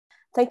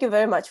Thank you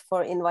very much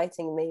for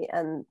inviting me,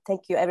 and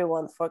thank you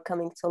everyone for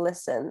coming to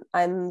listen.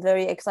 I'm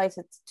very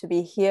excited to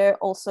be here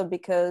also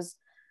because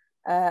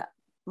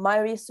my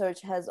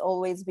research has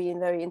always been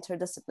very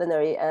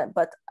interdisciplinary,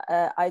 but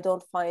I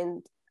don't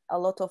find a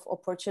lot of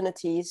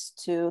opportunities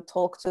to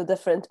talk to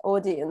different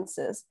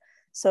audiences.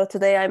 So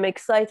today I'm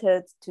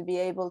excited to be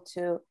able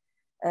to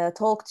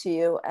talk to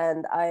you,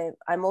 and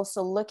I'm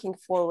also looking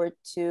forward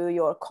to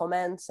your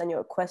comments and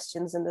your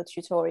questions in the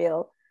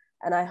tutorial.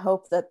 And I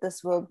hope that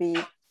this will be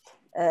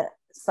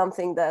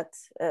something that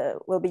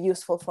will be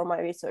useful for my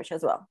research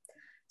as well.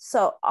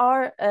 So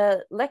our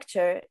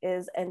lecture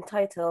is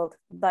entitled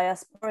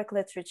Diasporic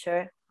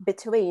Literature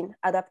Between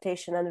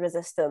Adaptation and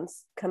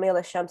Resistance,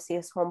 Kamila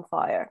Shamsie's Home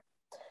Fire.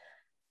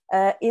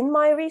 In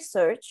my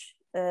research,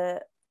 I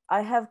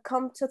have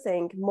come to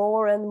think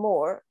more and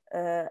more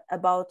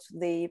about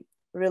the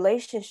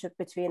relationship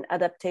between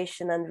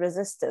adaptation and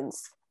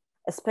resistance,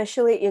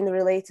 especially in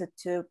related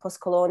to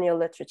post-colonial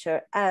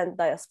literature and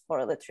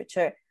diaspora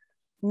literature,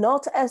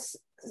 not as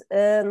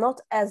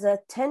a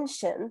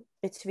tension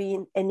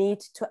between a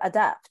need to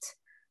adapt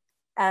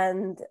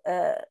and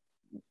the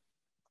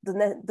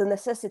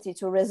necessity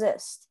to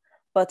resist,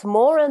 but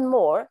more and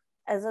more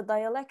as a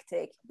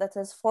dialectic that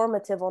is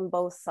formative on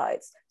both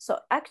sides. So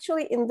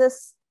actually in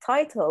this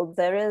title,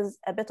 there is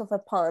a bit of a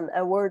pun,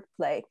 a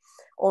wordplay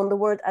on the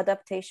word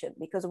adaptation,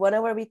 because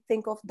whenever we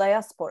think of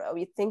diaspora,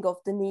 we think of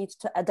the need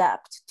to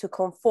adapt, to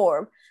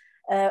conform,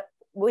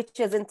 which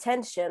is in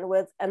tension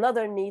with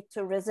another need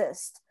to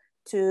resist,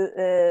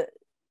 to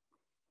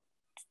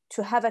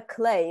have a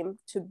claim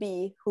to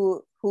be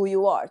who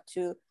you are,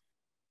 to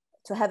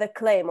have a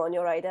claim on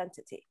your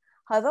identity.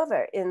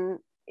 However, in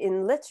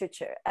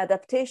literature,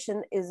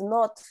 adaptation is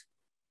not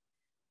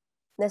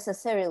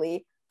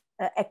necessarily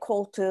a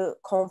call to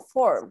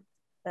conform,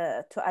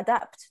 to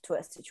adapt to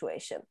a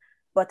situation,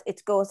 but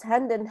it goes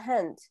hand in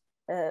hand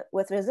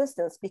with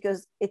resistance,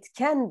 because it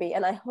can be,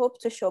 and I hope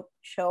to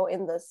show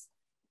in this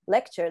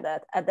lecture,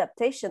 that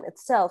adaptation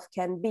itself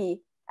can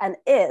be and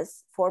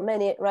is, for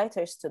many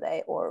writers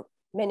today or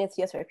many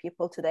theater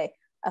people today,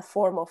 a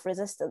form of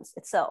resistance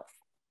itself.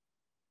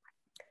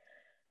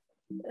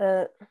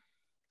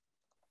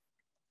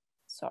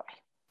 Sorry.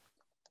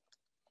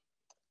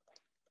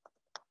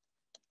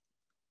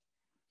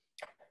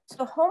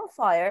 So Home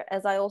Fire,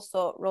 as I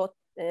also wrote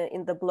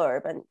in the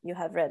blurb, and you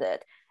have read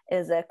it,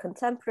 is a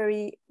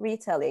contemporary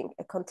retelling,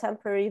 a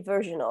contemporary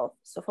version of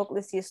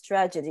Sophocles'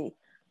 tragedy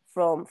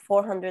from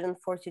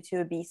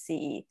 442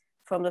 BCE,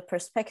 from the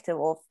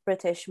perspective of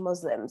British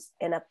Muslims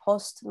in a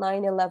post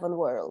 9/11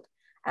 world,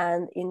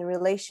 and in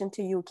relation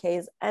to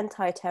UK's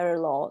anti-terror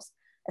laws,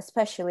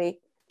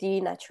 especially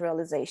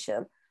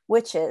denaturalization,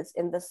 which is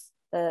in this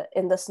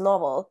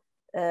novel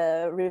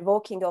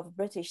revoking of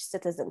British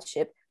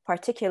citizenship,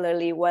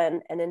 particularly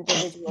when an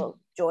individual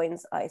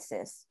joins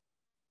ISIS.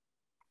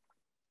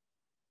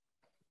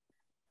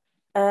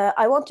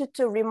 I wanted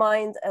to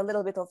remind a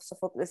little bit of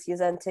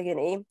Sophocles'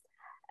 Antigone,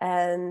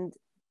 and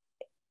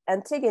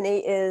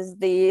Antigone is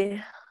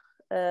the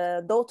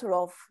daughter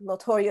of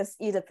notorious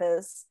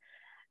Oedipus,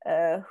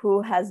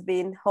 who has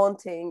been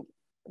haunting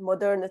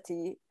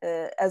modernity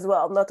as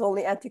well, not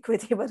only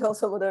antiquity, but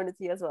also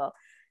modernity as well.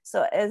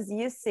 So as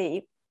you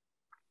see,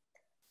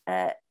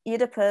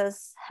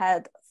 Oedipus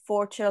had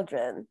 4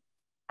 children,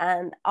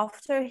 and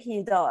after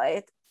he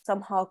died,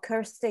 somehow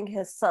cursing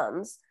his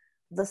sons,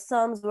 the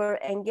sons were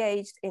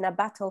engaged in a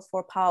battle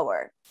for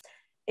power.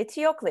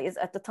 Eteocles,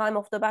 at the time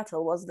of the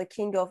battle, was the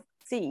king of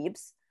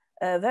Thebes,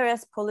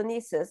 whereas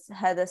Polynices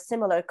had a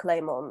similar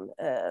claim on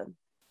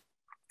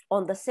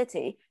the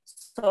city.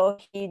 So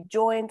he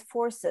joined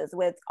forces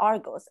with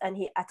Argos and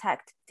he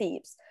attacked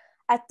Thebes.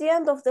 At the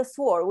end of this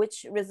war,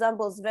 which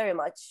resembles very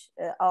much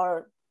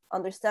our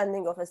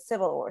understanding of a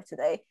civil war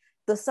today,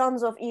 the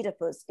sons of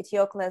Oedipus,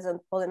 Eteocles and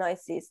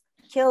Polynices,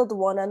 killed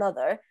one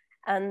another,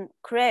 and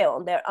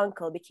Creon, their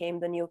uncle, became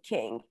the new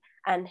king.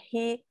 And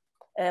he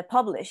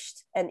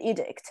published an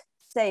edict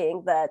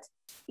saying that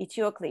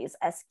Eteocles,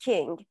 as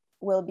king,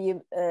 will be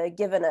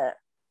given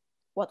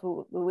what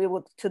we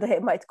would today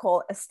might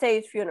call a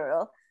state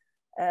funeral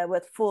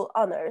with full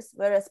honors,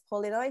 whereas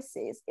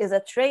Polynices is a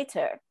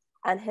traitor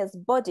and his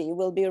body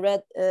will be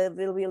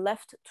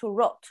left to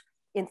rot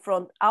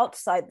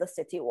outside the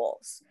city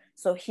walls.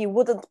 So he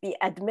wouldn't be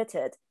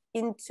admitted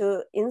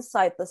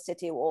inside the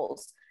city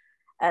walls,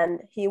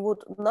 and he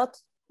would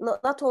not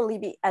only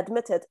be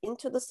admitted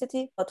into the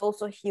city, but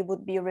also he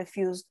would be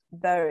refused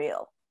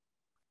burial.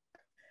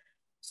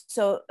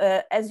 So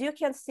as you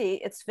can see,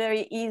 it's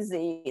very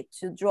easy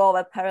to draw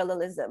a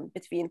parallelism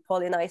between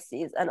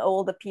Polynices and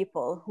all the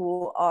people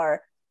who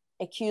are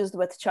accused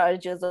with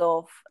charges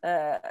of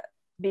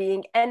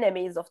being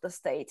enemies of the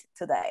state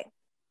today.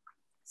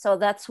 So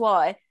that's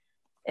why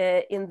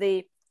in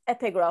the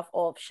epigraph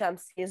of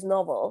Shamsie's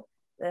novel,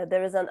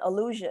 there is an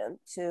allusion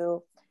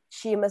to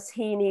Seamus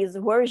Heaney's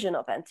version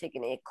of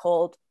Antigone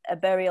called A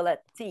Burial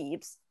at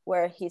Thebes,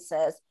 where he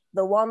says,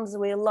 "The ones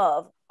we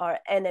love are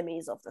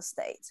enemies of the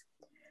state."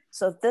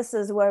 So this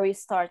is where we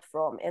start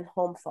from in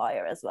Home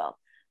Fire as well.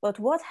 But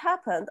what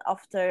happened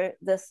after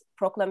this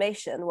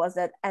proclamation was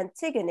that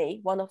Antigone,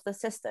 one of the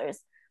sisters,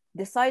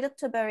 decided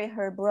to bury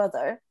her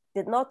brother,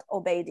 did not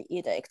obey the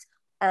edict,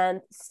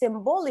 and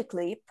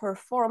symbolically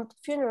performed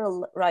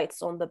funeral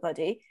rites on the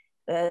body,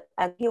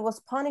 and he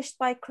was punished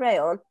by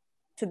Creon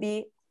to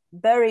be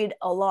buried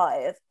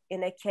alive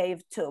in a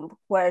cave tomb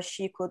where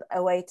she could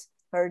await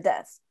her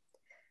death.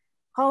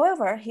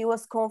 However, he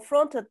was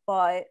confronted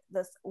by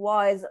this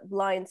wise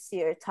blind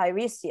seer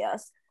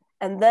Tiresias,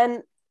 and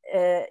then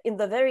in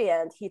the very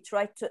end, he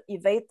tried to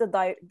evade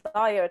the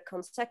dire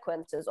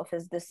consequences of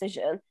his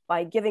decision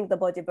by giving the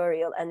body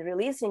burial and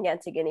releasing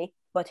Antigone,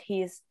 but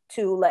he's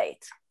too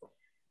late.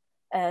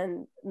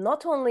 And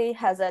not only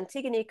has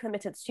Antigone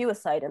committed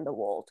suicide in the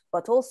vault,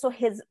 but also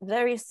his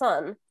very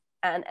son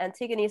and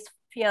Antigone's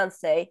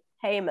fiancé,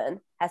 Haemon,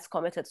 has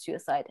committed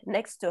suicide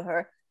next to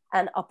her.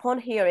 And upon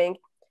hearing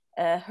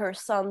her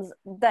son's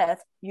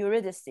death,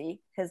 Eurydice,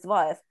 his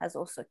wife, has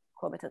also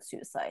committed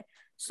suicide.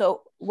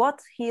 So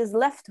what he is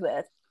left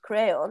with,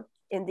 Creon,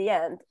 in the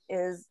end,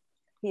 is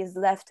he is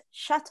left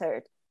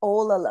shattered,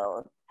 all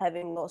alone,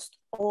 having lost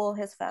all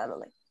his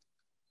family.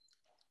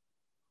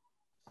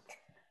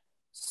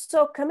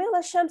 So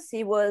Kamila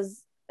Shamsie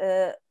was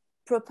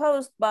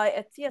proposed by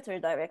a theater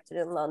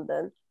director in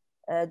London,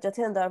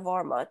 Jatinder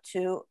Varma,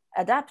 to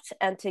adapt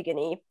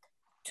Antigone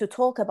to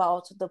talk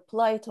about the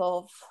plight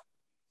of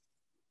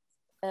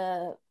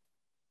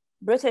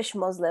British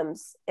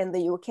Muslims in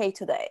the UK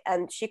today,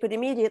 and she could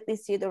immediately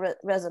see the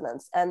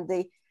resonance, and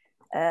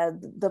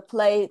the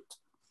play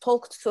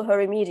talked to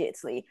her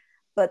immediately,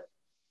 but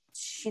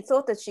she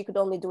thought that she could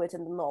only do it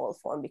in the novel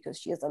form because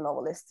she is a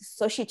novelist.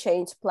 So she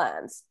changed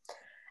plans,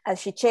 and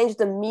she changed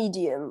the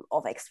medium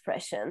of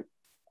expression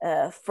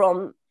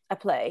from a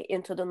play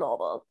into the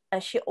novel.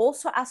 And she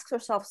also asked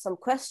herself some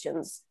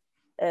questions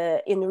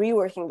in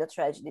reworking the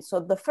tragedy. So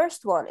the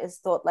first one is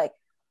thought like,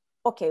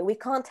 okay, we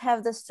can't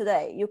have this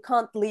today. You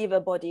can't leave a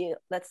body,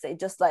 let's say,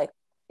 just like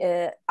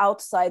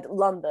outside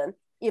London,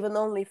 even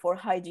only for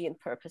hygiene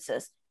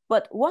purposes.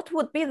 But what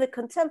would be the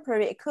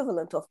contemporary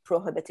equivalent of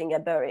prohibiting a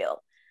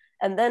burial?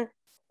 And then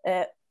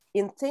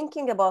in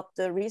thinking about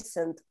the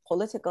recent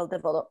political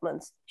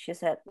developments, she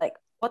said, like,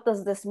 what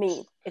does this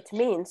mean? It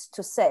means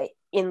to say,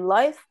 in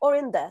life or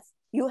in death,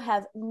 you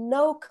have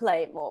no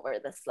claim over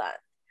this land.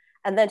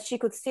 And then she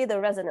could see the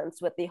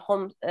resonance with the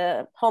Home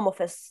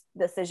Office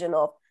decision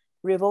of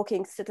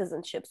revoking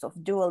citizenships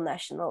of dual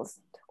nationals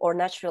or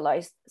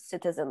naturalized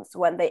citizens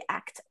when they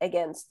act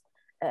against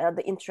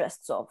the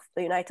interests of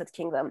the United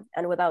Kingdom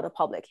and without a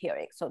public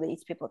hearing. So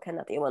these people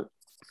cannot even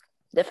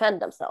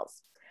defend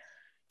themselves.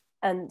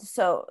 And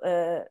so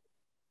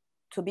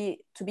to be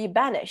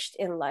banished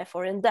in life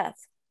or in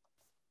death.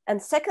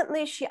 And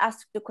secondly, she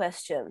asked the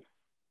question,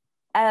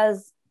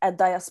 as a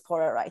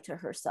diaspora writer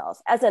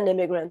herself, as an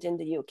immigrant in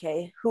the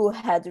UK who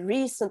had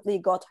recently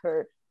got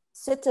her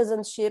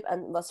citizenship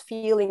and was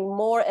feeling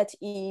more at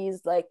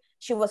ease, like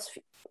she was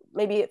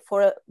maybe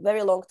for a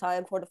very long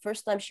time, for the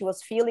first time, she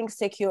was feeling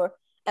secure.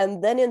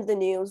 And then in the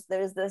news,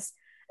 there is this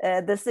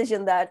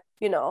decision that,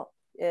 you know,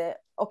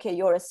 okay,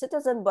 you're a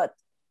citizen, but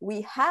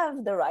we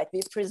have the right,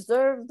 we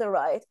preserve the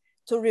right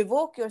to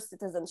revoke your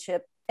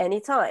citizenship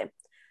anytime.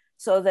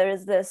 So there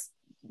is this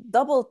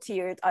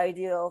double-tiered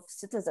idea of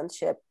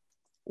citizenship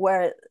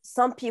where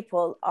some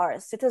people are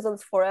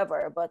citizens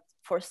forever, but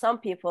for some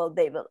people,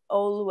 they will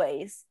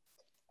always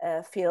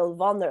feel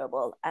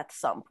vulnerable at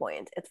some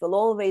point. It will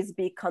always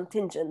be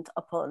contingent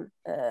upon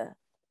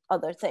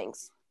other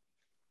things.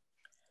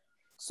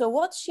 So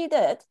what she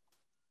did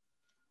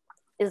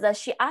is that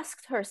she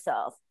asked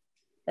herself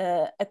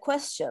a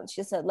question.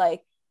 She said,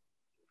 like,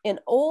 in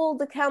all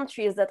the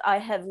countries that I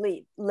have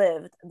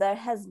lived, there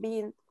has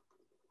been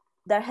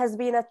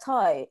a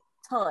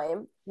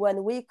time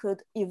when we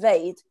could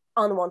evade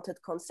unwanted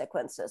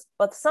consequences,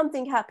 but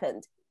something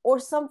happened, or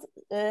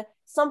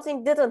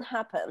something didn't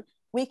happen.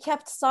 We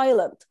kept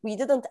silent. We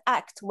didn't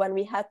act when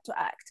we had to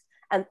act,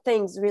 and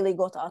things really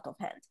got out of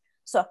hand.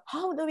 So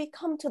how do we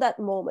come to that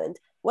moment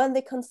when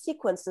the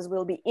consequences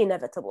will be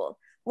inevitable?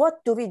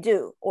 What do we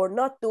do or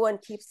not do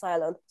and keep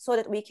silent so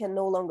that we can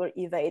no longer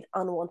evade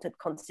unwanted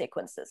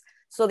consequences?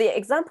 So the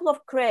example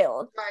of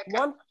Creon,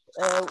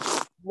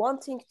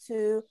 wanting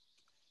to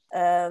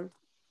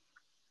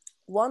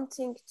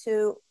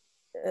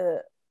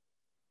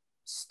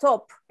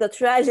stop the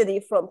tragedy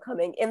from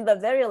coming in the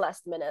very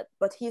last minute,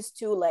 but he's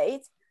too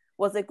late,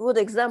 was a good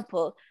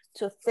example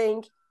to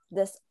think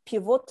this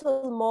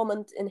pivotal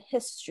moment in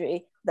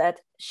history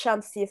that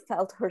Shamsie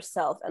felt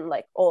herself, and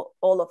like all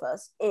of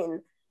us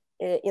in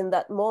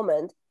that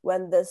moment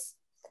when this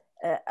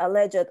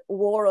alleged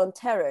war on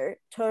terror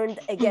turned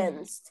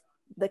against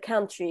the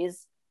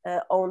country's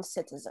own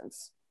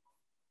citizens.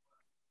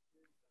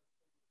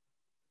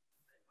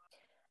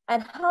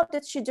 And how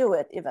did she do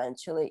it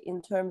eventually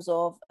in terms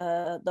of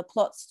the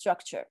plot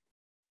structure?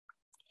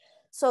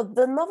 So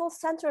the novel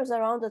centers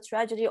around the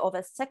tragedy of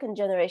a second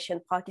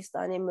generation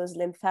Pakistani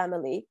Muslim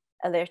family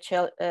and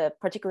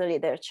particularly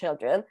their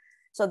children.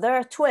 So there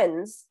are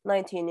twins,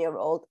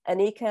 19-year-old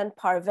Anika and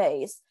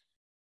Parvez,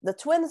 The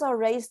twins are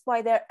raised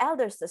by their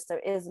elder sister,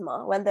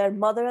 Isma, when their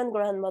mother and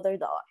grandmother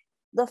die.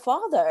 The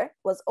father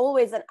was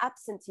always an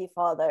absentee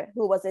father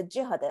who was a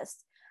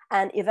jihadist,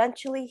 and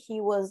eventually he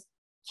was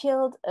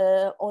killed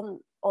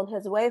on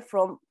his way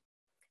from.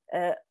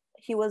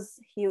 He was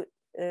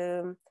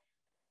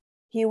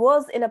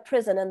in a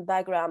prison in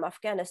Bagram,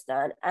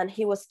 Afghanistan, and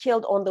he was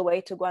killed on the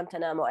way to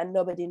Guantanamo, and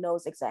nobody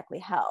knows exactly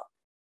how.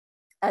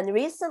 And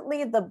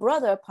recently, the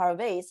brother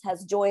Parvez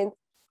has joined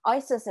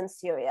ISIS in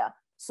Syria.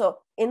 So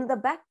in the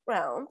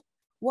background,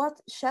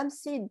 what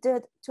Shamsie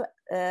did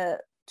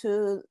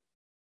to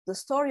the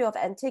story of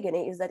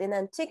Antigone is that in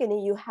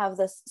Antigone, you have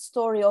this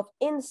story of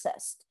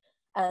incest.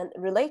 And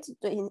related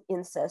to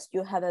incest,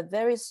 you have a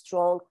very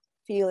strong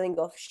feeling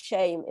of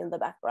shame in the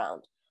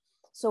background.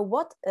 So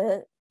what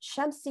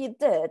Shamsie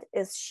did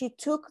is she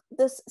took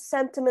this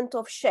sentiment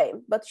of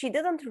shame, but she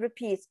didn't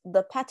repeat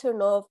the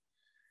pattern of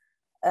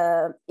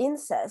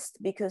incest,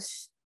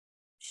 because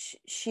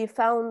she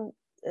found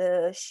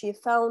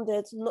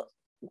it not,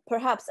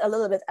 perhaps a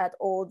little bit at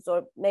odds,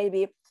 or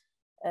maybe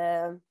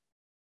a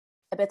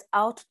bit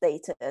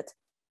outdated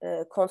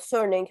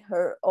concerning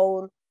her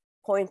own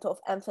point of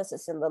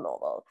emphasis in the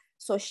novel.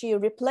 So she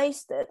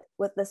replaced it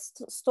with the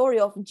story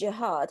of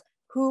jihad,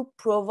 who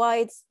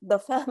provides the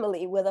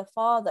family with a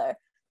father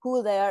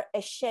who they are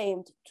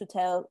ashamed to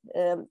tell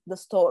the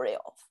story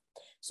of.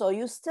 So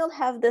you still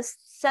have this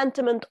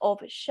sentiment of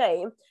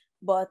shame,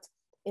 but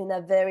in a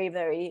very,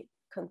 very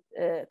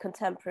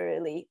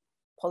contemporarily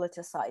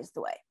politicized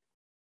way.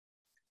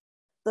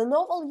 The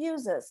novel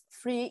uses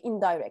free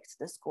indirect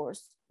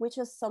discourse, which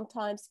is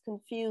sometimes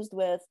confused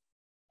with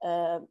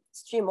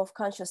stream of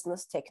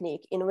consciousness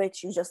technique, in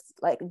which you just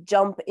like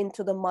jump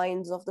into the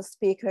minds of the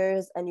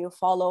speakers and you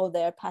follow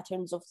their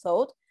patterns of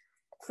thought.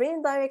 Free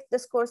indirect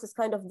discourse is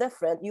kind of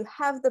different. You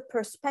have the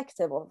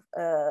perspective of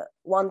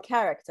one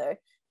character.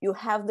 You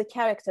have the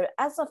character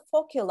as a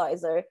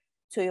focalizer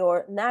to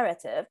your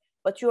narrative,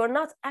 but you are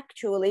not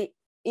actually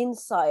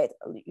inside.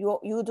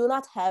 You do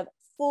not have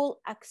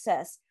full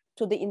access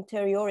to the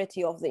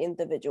interiority of the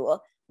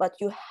individual, but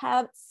you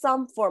have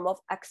some form of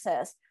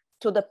access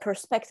to the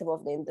perspective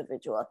of the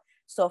individual.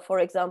 So for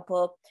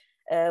example,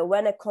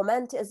 when a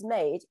comment is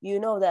made, you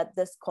know that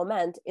this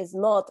comment is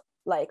not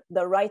like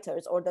the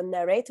writer's or the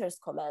narrator's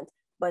comment,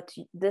 but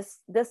this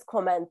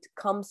comment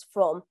comes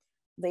from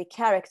the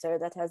character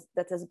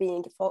that is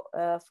being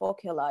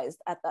focalized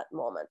at that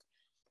moment.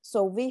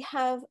 So we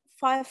have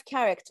 5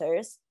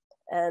 characters,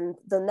 and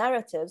the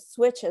narrative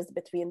switches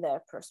between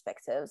their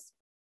perspectives.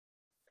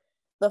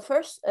 The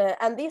first,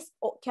 and these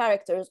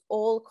characters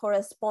all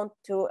correspond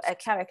to a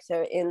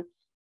character in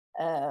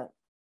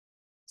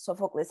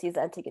Sophocles'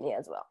 Antigone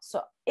as well.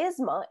 So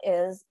Isma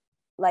is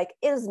like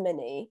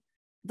Ismene,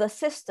 the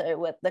sister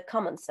with the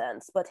common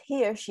sense, but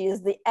here she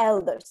is the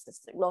elder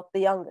sister, not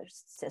the younger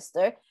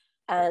sister.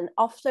 And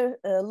after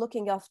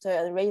looking after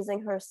and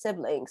raising her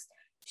siblings,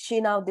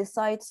 she now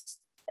decides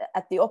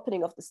at the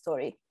opening of the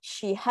story,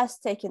 she has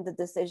taken the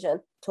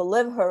decision to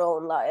live her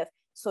own life.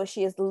 So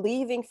she is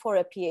leaving for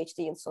a PhD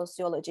in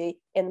sociology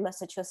in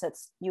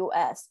Massachusetts,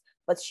 US,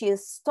 but she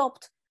is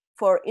stopped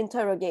for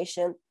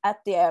interrogation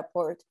at the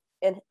airport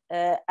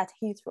at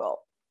Heathrow.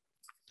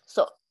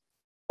 So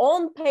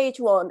on page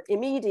 1,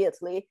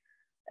 immediately,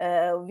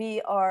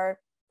 we are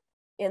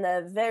in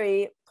a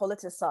very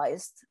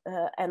politicized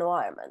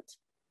environment.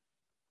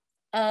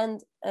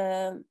 And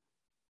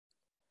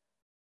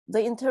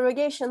the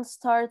interrogation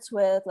starts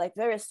with like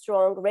very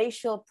strong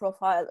racial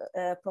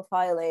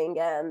profiling,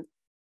 and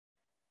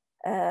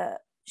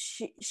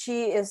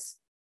she is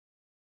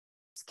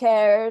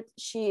scared,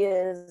 she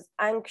is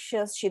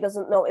anxious, she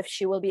doesn't know if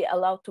she will be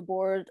allowed to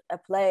board a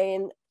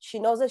plane. She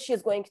knows that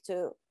she's going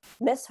to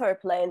miss her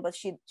plane, but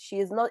she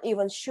is not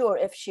even sure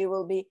if she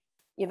will be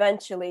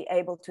eventually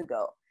able to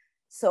go.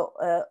 So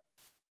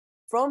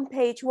from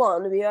page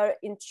 1, we are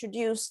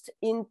introduced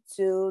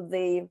into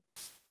the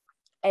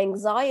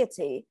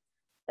anxiety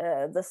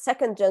the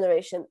second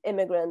generation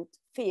immigrant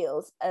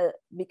feels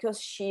because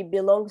she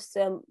belongs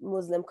to a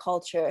Muslim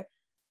culture,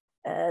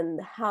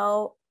 and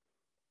how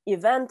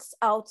events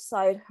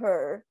outside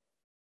her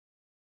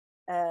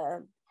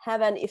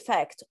have an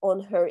effect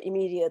on her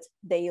immediate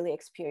daily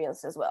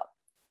experience as well.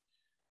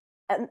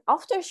 And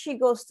after she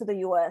goes to the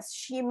US,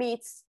 she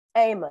meets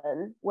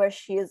Eamon, where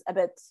she is a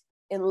bit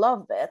in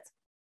love with,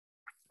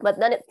 but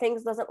then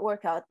things doesn't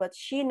work out. But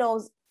she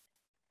knows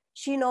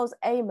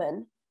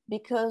Eamon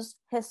because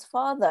his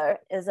father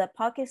is a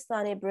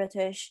Pakistani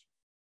British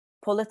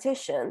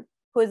politician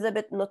who is a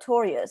bit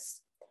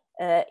notorious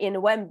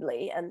in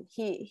Wembley, and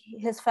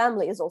his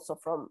family is also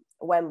from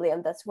Wembley,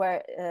 and that's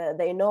where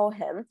they know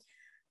him.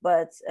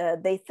 But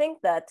they think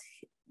that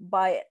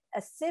by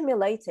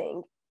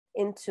assimilating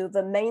into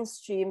the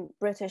mainstream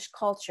British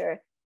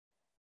culture,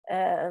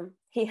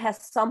 he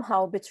has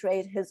somehow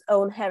betrayed his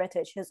own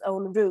heritage, his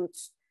own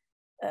roots,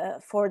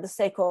 for the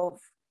sake of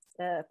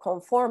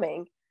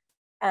conforming,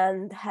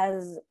 and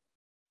has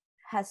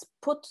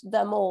put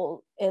them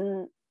all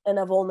in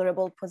a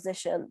vulnerable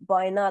position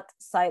by not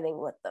siding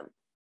with them.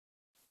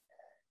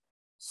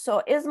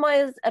 So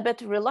Isma is a bit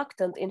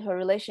reluctant in her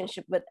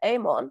relationship with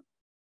Aemon,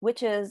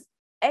 which is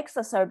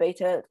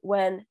exacerbated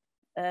when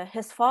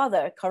his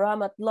father,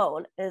 Karamat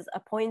Lone, is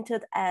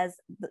appointed as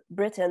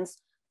Britain's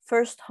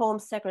first Home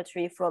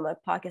Secretary from a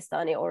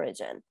Pakistani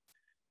origin.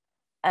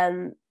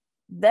 And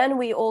then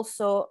we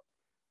also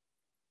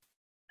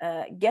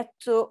get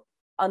to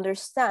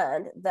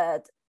understand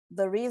that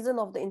the reason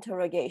of the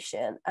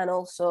interrogation and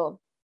also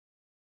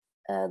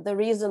the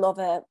reason of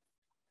a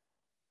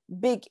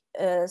big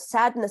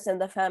sadness in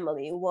the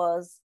family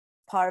was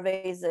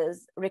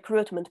Parvez's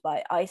recruitment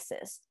by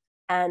ISIS,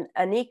 and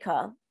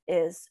Anika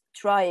is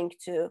trying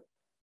to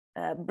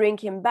bring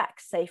him back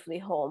safely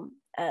home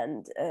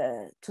and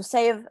to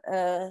save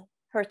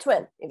her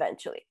twin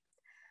eventually.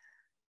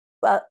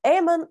 But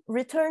Aemon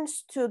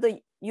returns to the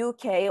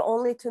UK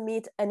only to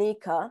meet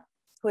Anika,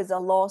 who is a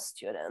law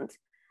student,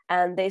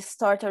 and they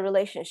start a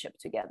relationship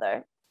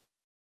together,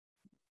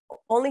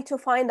 only to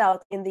find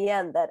out in the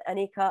end that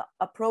Anika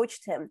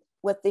approached him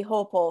with the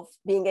hope of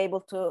being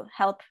able to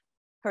help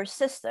her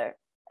sister,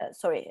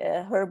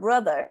 her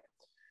brother,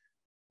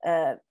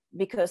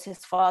 because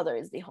his father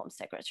is the Home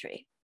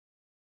Secretary.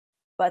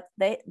 But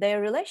their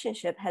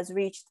relationship has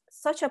reached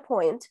such a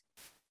point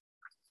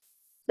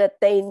that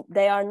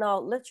they are now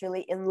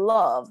literally in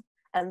love,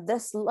 and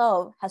this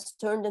love has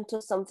turned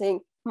into something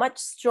much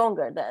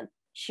stronger than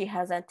she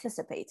has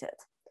anticipated.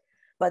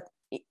 But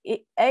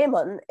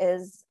Aemon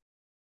is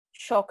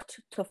shocked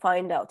to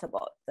find out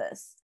about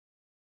this.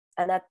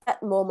 And at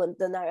that moment,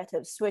 the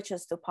narrative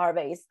switches to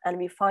Parvez, and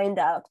we find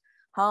out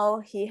how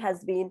he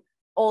has been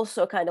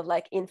also kind of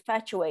like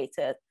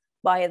infatuated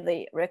by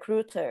the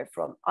recruiter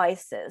from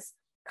ISIS,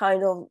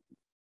 kind of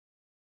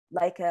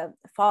like a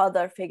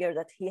father figure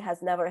that he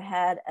has never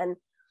had. And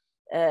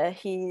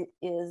he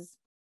is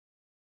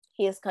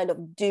kind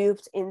of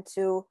duped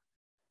into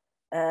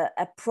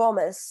a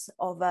promise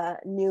of a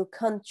new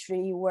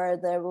country where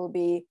there will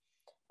be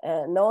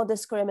no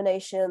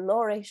discrimination,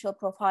 no racial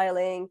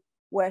profiling,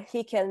 where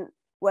he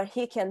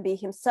can be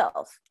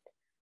himself.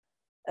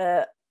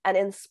 And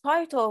in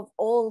spite of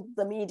all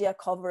the media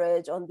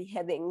coverage on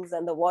beheadings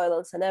and the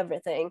violence and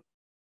everything,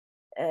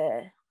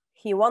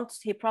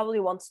 he probably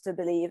wants to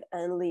believe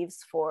and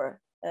leaves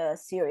for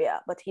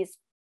Syria, but he's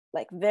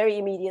like very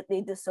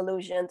immediately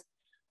disillusioned,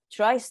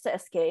 tries to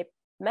escape,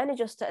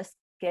 manages to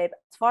escape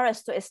as far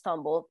as to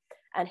Istanbul,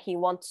 and he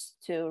wants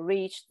to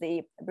reach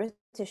the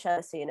British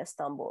embassy in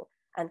Istanbul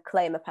and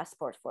claim a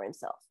passport for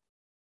himself.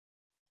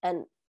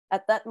 And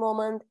at that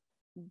moment,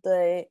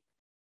 the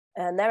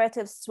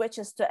narrative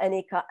switches to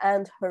Anika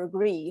and her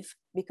grief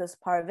because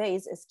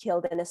Parvez is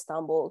killed in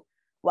Istanbul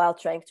while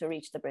trying to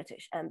reach the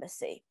British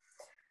embassy.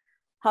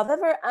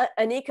 However,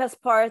 Anika's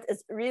part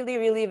is really,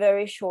 really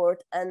very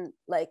short and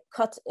like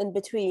cut in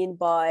between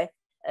by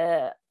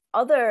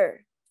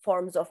other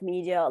forms of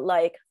media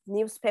like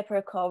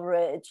newspaper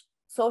coverage,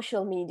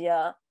 social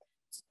media,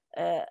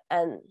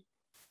 and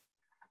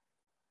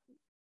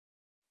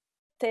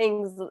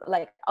things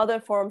like other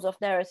forms of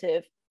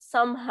narrative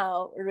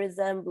somehow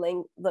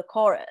resembling the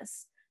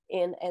chorus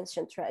in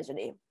ancient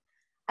tragedy.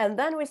 And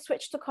then we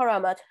switch to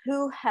Karamat,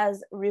 who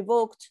has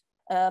revoked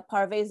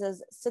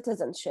Parvez's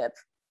citizenship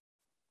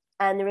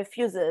and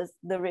refuses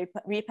the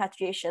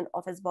repatriation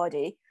of his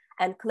body,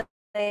 and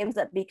claims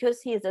that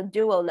because he is a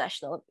dual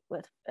national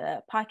with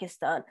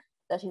Pakistan,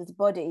 that his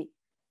body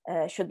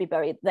should be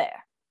buried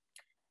there.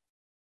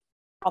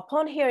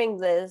 Upon hearing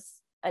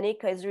this,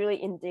 Anika is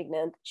really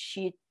indignant.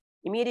 She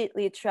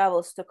immediately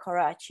travels to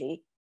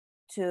Karachi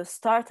to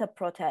start a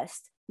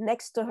protest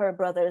next to her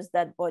brother's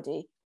dead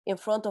body in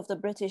front of the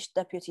British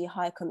Deputy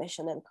High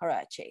Commission in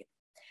Karachi.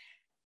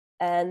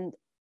 And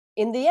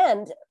in the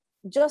end,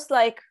 just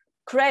like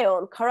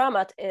Creon,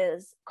 Karamat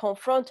is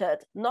confronted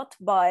not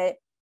by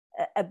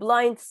a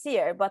blind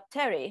seer, but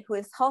Terry, who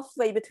is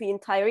halfway between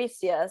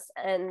Tiresias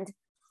and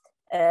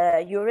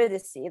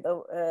Eurydice,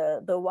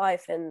 the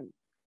wife in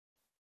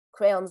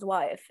Creon's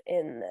wife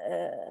in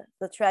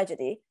the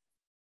tragedy,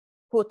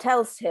 who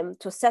tells him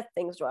to set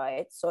things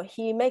right. So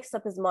he makes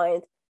up his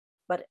mind,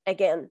 but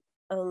again,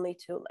 only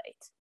too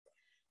late.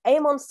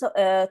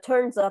 Aemon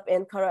turns up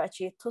in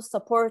Karachi to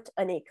support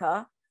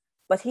Anika,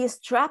 but he is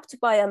trapped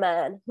by a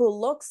man who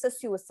locks a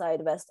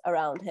suicide vest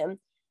around him.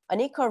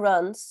 Anika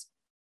runs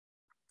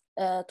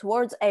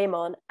towards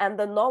Aemon, and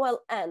the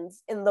novel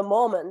ends in the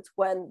moment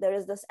when there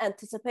is this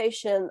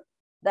anticipation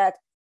that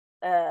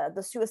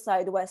the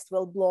suicide vest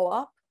will blow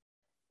up,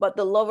 but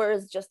the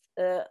lovers just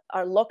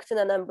are locked in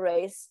an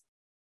embrace,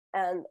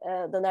 and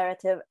the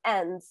narrative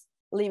ends,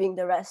 leaving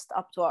the rest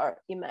up to our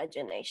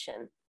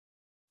imagination.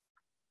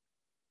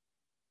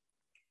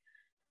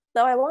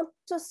 Now I want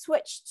to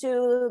switch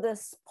to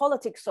this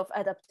politics of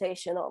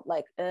adaptation, of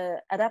like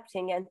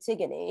adapting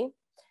Antigone.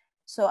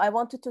 So I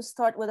wanted to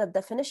start with a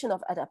definition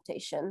of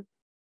adaptation.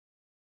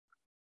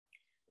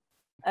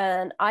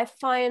 And I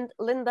find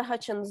Linda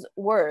Hutchins'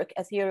 work,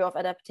 A Theory of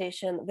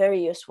Adaptation,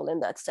 very useful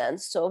in that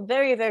sense. So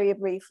very, very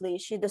briefly,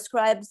 she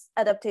describes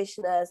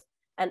adaptation as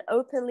an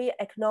openly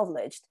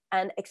acknowledged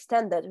and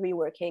extended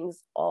reworkings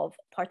of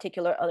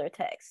particular other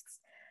texts.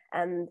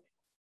 And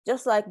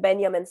just like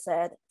Benjamin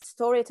said,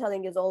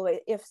 storytelling is always,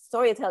 if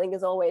storytelling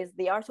is always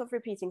the art of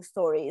repeating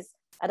stories,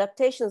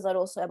 adaptations are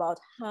also about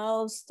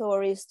how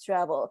stories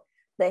travel.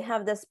 They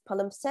have this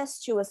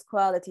palimpsestuous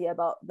quality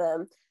about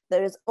them.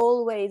 There is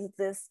always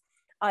this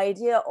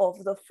idea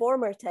of the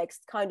former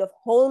text kind of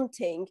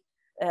haunting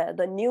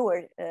the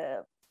newer,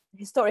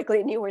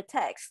 historically newer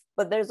text,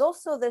 but there's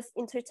also this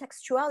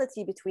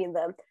intertextuality between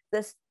them,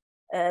 this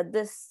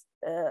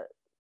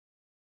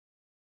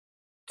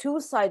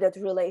two-sided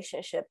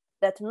relationship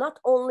that not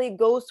only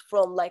goes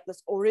from like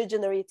this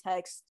originary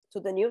text to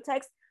the new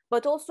text,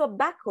 but also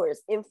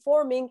backwards,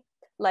 informing,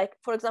 like,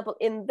 for example,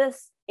 in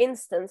this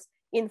instance,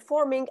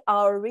 informing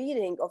our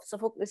reading of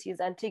Sophocles'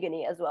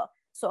 Antigone as well.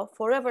 So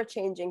forever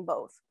changing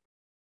both.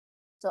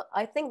 So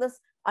I think this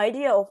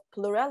idea of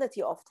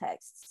plurality of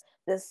texts,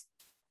 this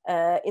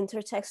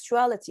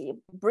intertextuality,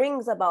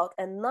 brings about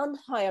a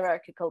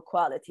non-hierarchical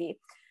quality.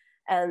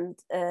 And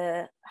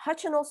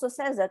Hutchin also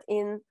says that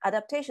in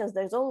adaptations,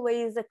 there's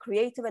always a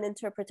creative and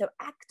interpretive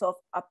act of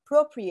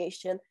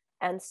appropriation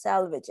and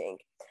salvaging.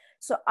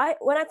 So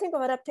when I think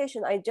of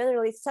adaptation, I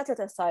generally set it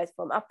aside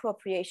from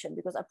appropriation,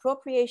 because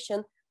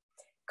appropriation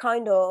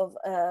kind of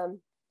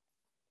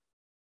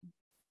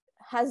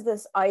has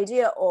this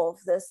idea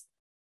of this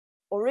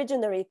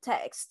originary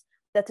text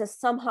that is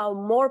somehow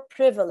more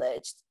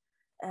privileged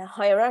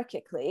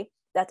hierarchically,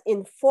 that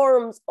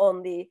informs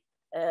on the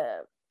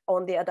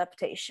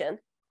adaptation,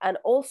 and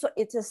also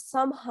it is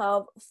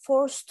somehow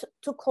forced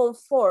to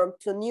conform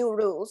to new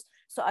rules.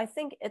 So I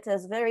think it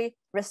is very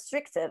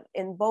restrictive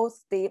in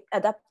both the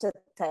adapted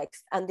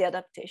text and the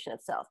adaptation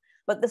itself.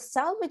 But the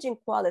salvaging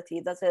quality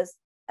that is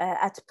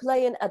at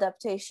play in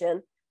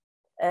adaptation,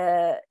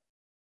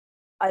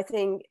 I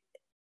think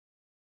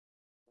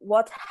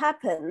what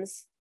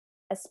happens,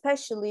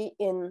 especially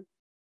in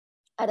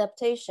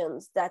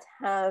adaptations that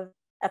have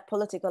a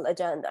political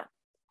agenda.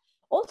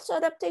 Also,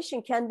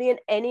 adaptation can be in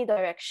any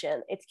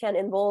direction. It can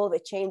involve a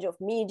change of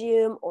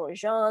medium or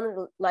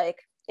genre. Like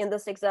in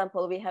this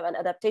example, we have an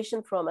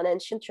adaptation from an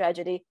ancient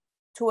tragedy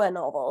to a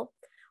novel,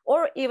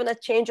 or even a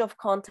change of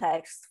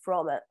context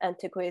from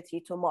antiquity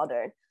to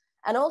modern.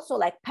 And also,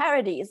 like,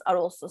 parodies are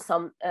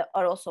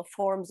also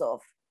forms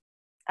of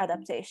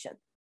adaptation.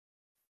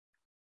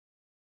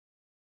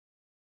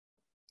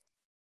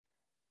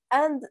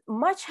 And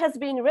much has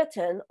been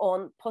written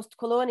on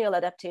post-colonial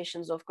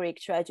adaptations of Greek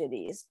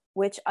tragedies,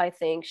 which I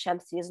think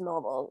Shamsie's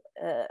novel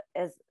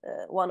is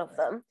one of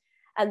them.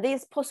 And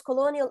these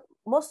post-colonial,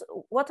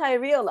 what I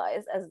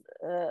realized as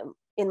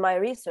in my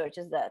research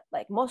is that,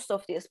 like, most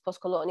of these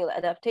post-colonial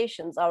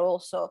adaptations are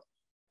also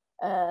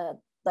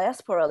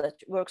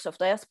works of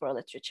diaspora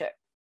literature.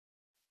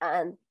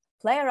 And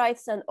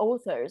playwrights and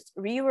authors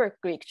rework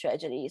Greek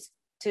tragedies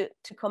to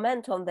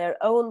comment on their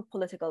own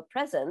political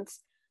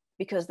presence,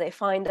 because they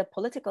find a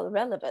political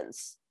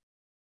relevance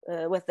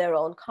with their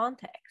own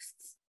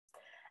contexts.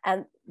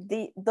 And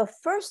the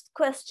first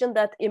question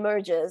that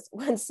emerges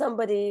when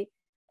somebody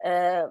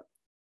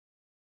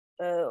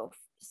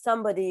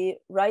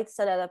writes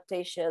an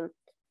adaptation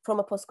from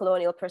a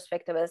post-colonial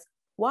perspective is,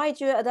 why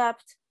do you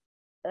adapt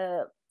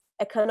a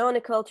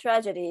canonical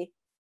tragedy,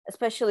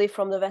 especially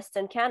from the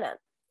Western canon?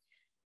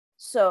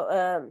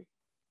 So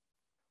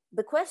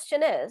the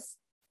question is,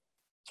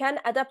 can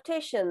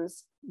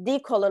adaptations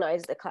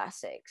decolonize the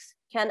classics?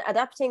 Can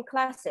adapting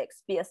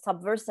classics be a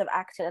subversive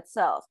act in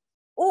itself?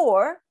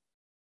 Or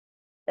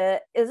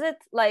is it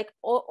like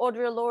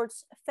Audre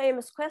Lorde's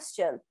famous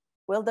question,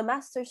 will the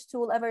master's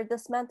tool ever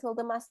dismantle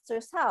the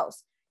master's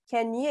house?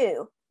 Can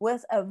you,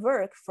 with a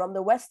work from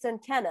the Western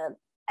canon,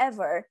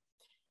 ever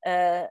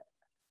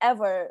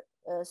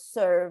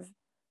serve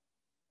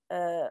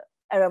a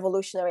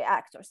revolutionary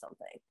act or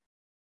something?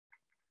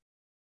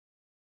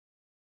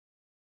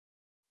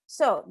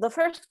 So the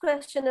first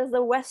question is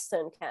the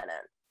Western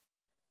canon.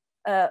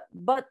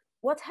 But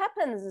what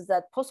happens is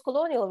that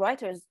post-colonial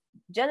writers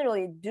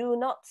generally do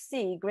not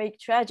see Greek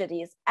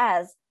tragedies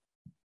as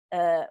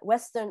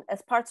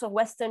parts of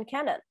Western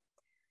canon.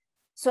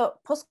 So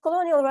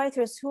post-colonial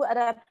writers who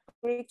adapt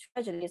Greek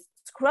tragedies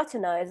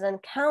scrutinize and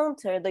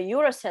counter the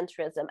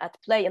Eurocentrism at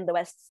play in the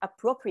West's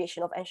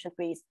appropriation of ancient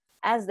Greece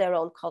as their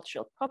own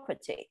cultural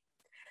property.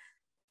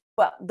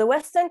 Well, the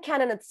Western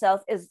canon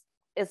itself is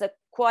a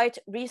quite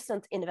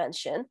recent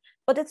invention,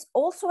 but it's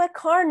also a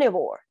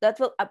carnivore that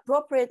will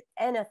appropriate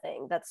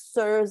anything that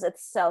serves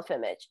its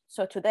self-image.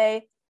 So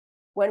today,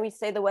 when we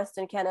say the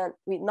Western canon,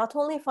 we not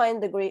only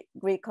find the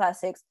Greek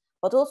classics,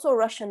 but also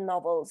Russian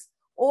novels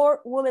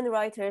or women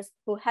writers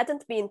who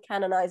hadn't been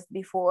canonized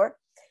before,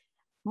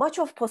 much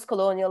of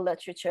post-colonial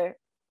literature,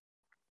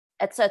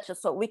 etc.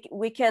 So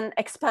we can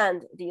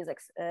expand these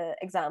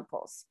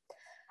examples.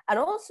 And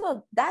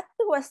also that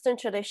the Western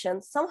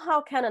tradition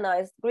somehow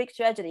canonized Greek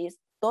tragedies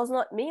does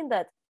not mean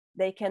that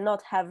they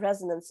cannot have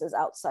resonances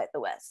outside the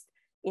West.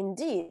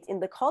 Indeed, in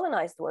the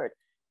colonized world,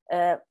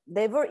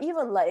 they were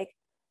even like,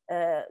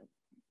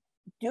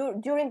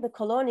 during the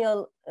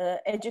colonial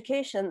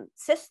education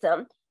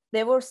system,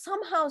 they were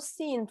somehow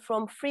seen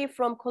free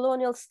from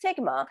colonial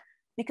stigma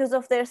because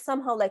of their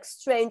somehow like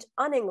strange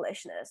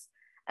un-Englishness.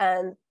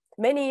 And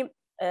many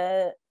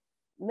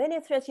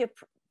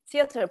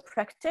theater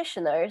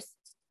practitioners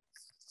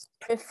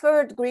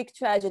preferred Greek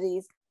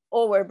tragedies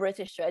over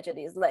British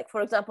tragedies. Like,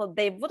 for example,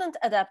 they wouldn't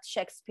adapt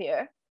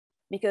Shakespeare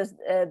because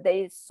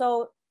they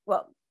saw,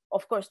 well,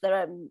 of course, there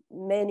are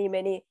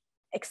many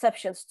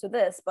exceptions to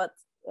this, but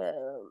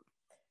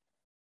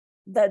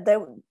that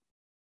there,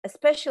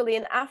 especially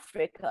in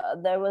Africa,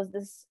 there was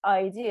this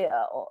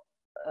idea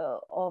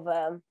of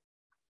a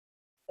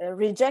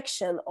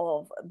rejection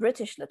of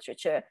British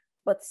literature,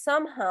 but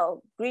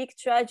somehow Greek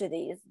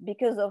tragedies,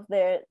 because of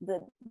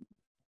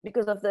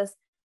this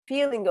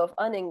feeling of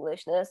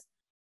un-Englishness,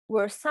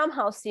 were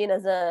somehow seen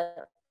as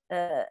a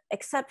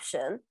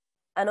exception.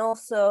 And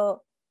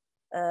also,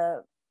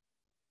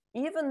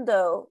 even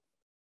though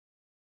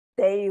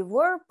they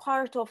were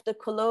part of the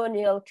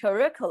colonial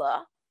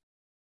curricula,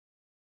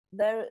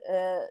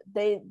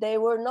 they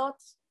were not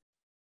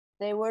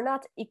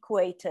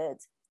equated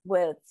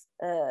with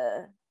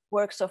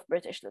works of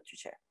British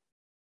literature.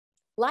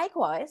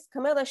 Likewise,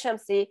 Kamila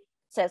Shamsie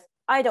says,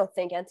 I don't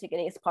think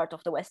Antigone is part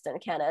of the Western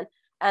canon.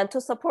 And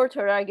to support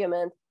her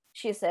argument,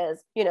 she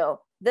says, you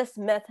know, this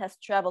myth has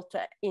traveled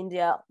to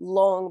India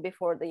long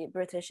before the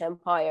British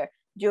Empire,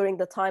 during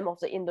the time of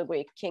the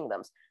Indo-Greek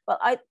kingdoms. But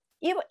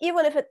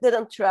even if it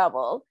didn't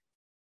travel,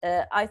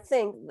 I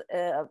think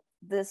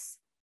this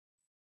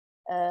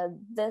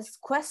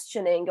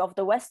questioning of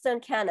the Western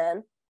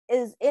canon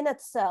is in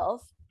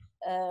itself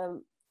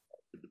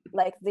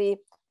like the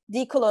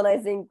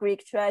decolonizing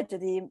Greek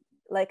tragedy,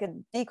 like a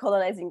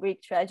decolonizing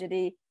Greek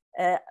tragedy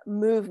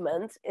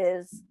movement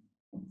is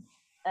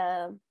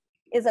an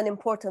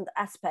important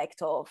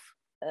aspect of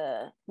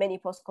many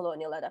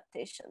post-colonial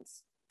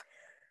adaptations.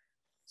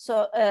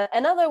 So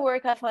another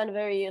work I find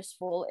very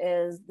useful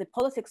is The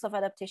Politics of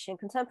Adaptation,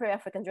 Contemporary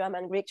African Drama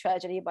and Greek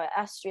Tragedy by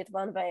Astrid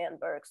van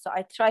Weyenberg. So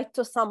I tried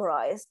to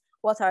summarize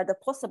what are the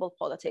possible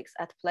politics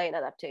at play in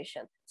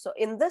adaptation. So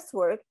in this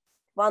work,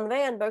 van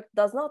Weyenberg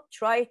does not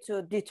try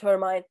to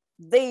determine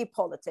the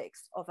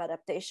politics of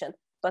adaptation,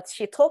 but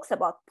she talks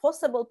about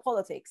possible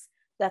politics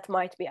that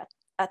might be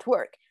at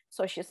work.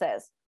 So she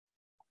says,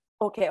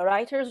 okay,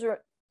 writers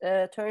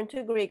turn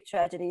to Greek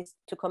tragedies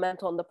to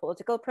comment on the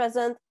political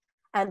present,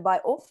 and by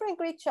offering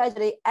Greek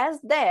tragedy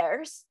as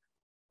theirs,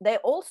 they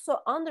also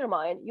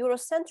undermine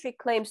Eurocentric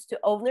claims to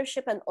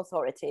ownership and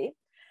authority.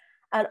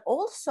 And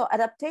also,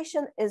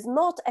 adaptation is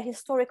not a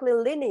historically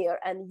linear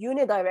and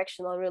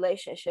unidirectional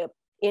relationship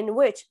in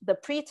which the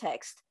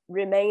pretext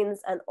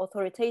remains an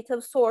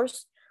authoritative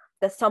source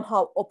that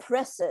somehow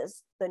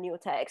oppresses the new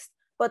text.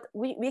 But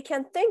we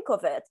can think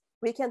of it,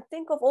 we can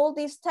think of all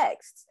these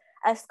texts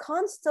as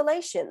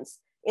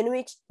constellations in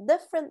which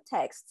different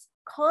texts,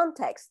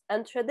 contexts,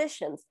 and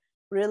traditions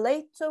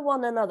relate to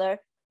one another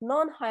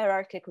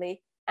non-hierarchically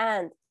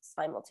and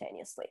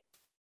simultaneously.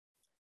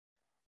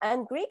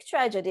 And Greek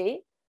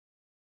tragedy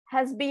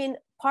has been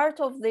part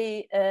of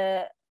the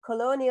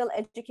colonial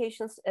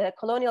education's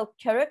colonial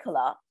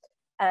curricula,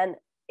 and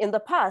in the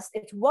past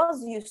it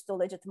was used to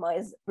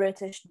legitimize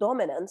British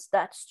dominance,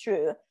 that's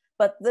true,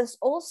 but this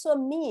also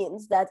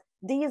means that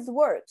these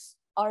works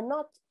are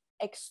not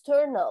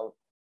external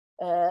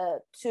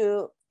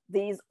to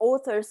these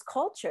authors'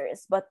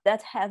 cultures, but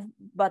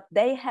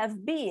they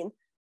have been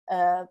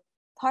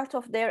part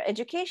of their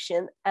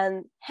education,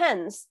 and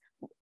hence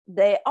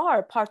they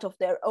are part of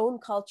their own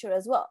culture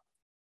as well.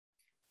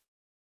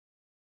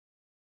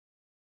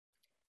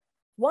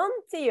 One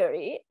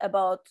theory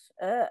about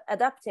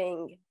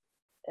adapting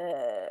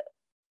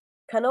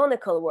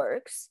canonical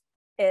works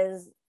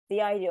is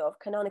the idea of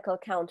canonical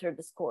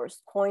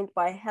counter-discourse, coined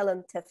by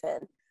Helen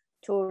Tiffin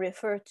to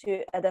refer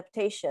to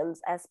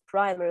adaptations as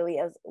primarily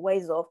as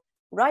ways of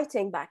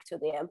writing back to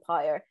the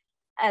empire,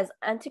 as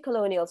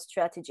anti-colonial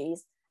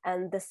strategies,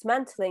 and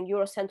dismantling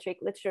Eurocentric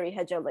literary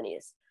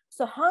hegemonies.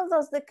 So how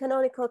does the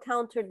canonical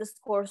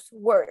counter-discourse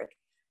work?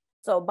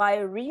 So by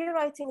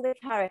rewriting the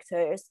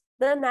characters,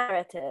 the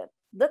narrative,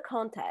 the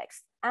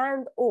context,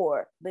 and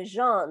or the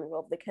genre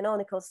of the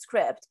canonical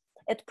script,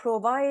 it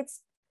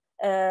provides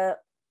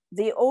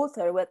the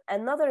author with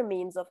another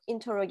means of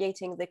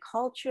interrogating the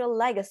cultural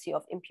legacy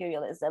of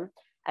imperialism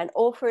and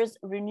offers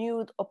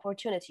renewed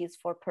opportunities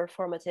for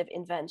performative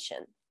invention.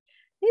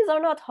 These are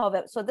not,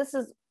 however, so this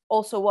is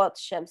also what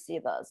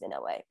Shamsie does in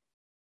a way.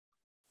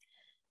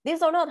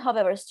 These are not,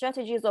 however,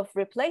 strategies of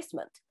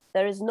replacement.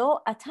 There is no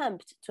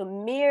attempt to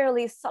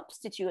merely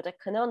substitute a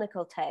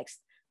canonical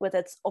text with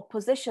its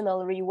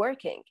oppositional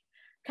reworking.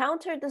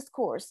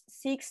 Counter-discourse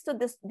seeks to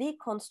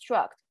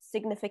deconstruct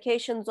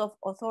significations of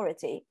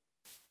authority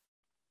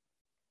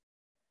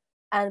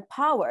and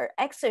power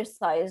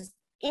exercised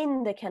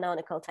in the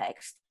canonical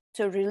text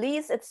to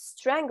release its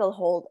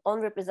stranglehold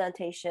on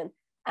representation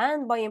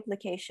and, by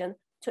implication,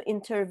 to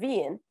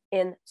intervene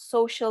in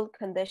social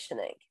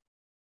conditioning.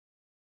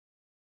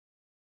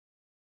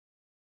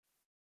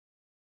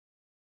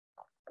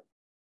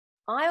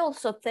 I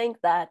also think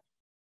that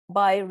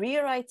by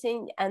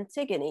rewriting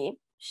Antigone,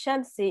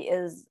 Shamsie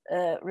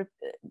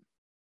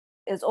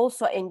is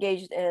also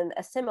engaged in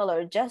a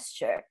similar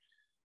gesture.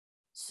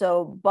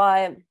 So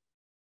by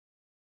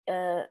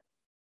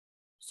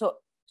so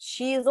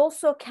she is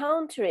also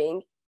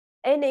countering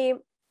any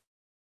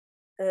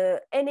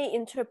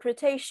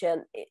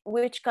interpretation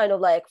which kind of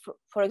like,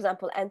 for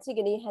example,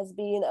 Antigone has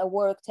been a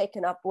work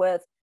taken up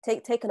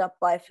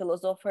by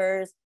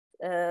philosophers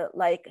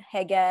like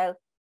Hegel,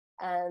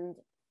 and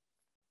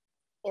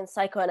in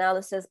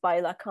psychoanalysis by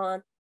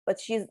Lacan, but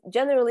she's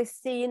generally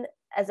seen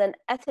as an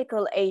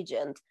ethical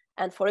agent.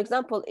 And for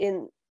example,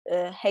 in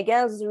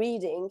Hegel's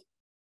reading,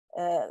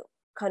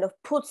 kind of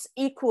puts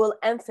equal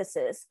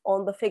emphasis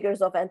on the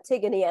figures of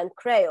Antigone and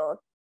Creon,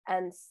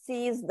 and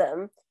sees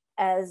them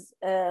as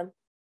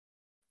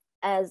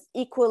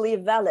equally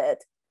valid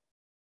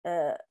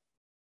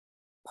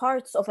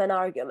parts of an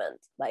argument.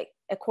 Like,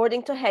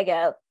 according to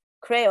Hegel,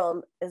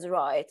 Creon is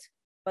right,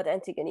 but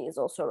Antigone is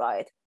also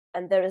right,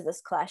 and there is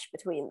this clash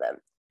between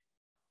them.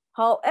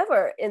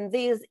 However, in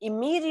these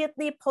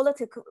immediately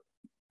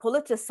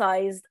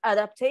politicized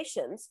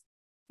adaptations,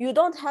 you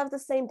don't have the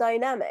same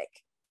dynamic.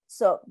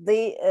 So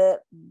they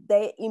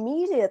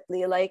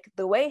immediately, like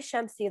the way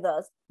Shamsie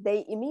does,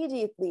 they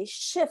immediately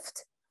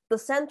shift the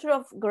center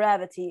of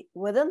gravity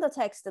within the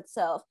text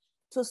itself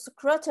to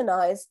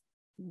scrutinize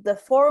the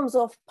forms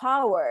of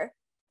power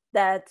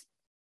that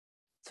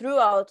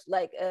throughout,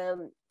 like,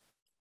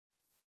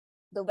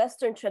 the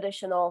Western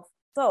tradition of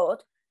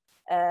thought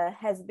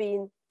has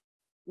been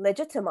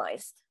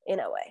legitimized in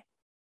a way.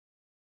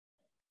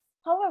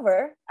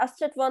 However,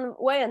 Astrid van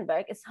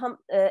Weyenberg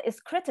is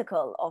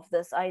critical of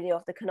this idea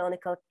of the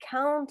canonical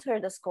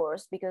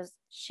counter-discourse, because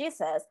she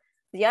says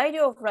the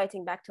idea of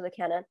writing back to the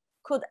canon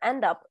could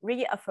end up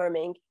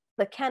reaffirming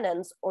the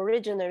canon's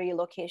originary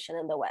location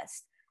in the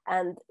West.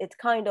 And it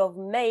kind of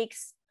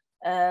makes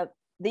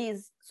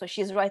these, so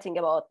she's writing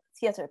about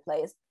theater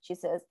plays, she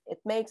says it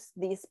makes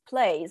these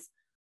plays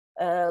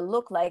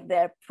look like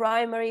their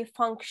primary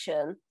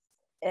function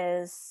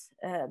is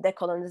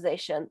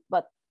decolonization,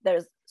 but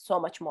there's so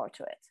much more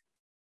to it.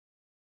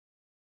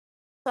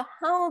 So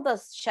how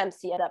does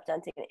Shamsie adapt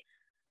Antigone?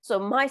 So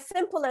my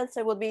simple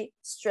answer would be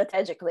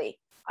strategically.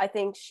 I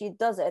think she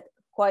does it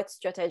quite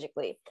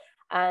strategically.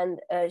 And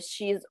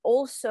she's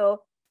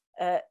also,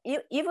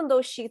 even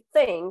though she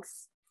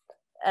thinks,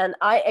 and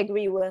I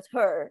agree with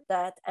her,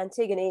 that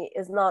Antigone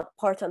is not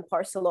part and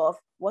parcel of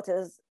what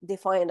is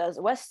defined as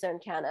Western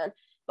canon,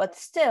 but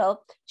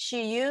still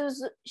she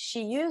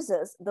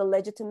uses the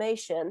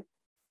legitimation,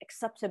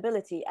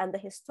 acceptability, and the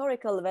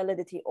historical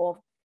validity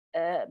of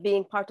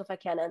being part of a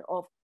canon,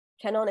 of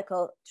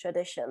canonical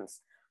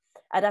traditions.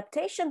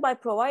 Adaptation, by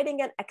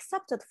providing an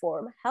accepted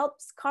form,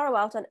 helps carve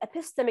out an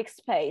epistemic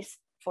space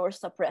for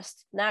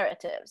suppressed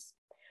narratives.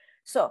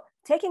 So,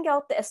 taking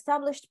out the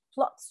established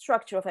plot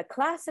structure of a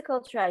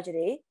classical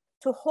tragedy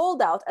to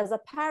hold out as a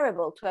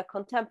parable to a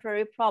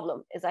contemporary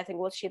problem is, I think,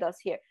 what she does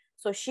here.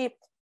 So she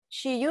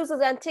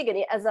uses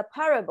Antigone as a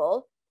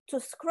parable to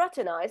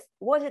scrutinize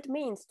what it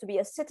means to be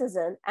a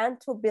citizen and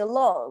to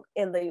belong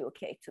in the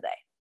UK today.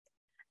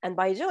 And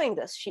by doing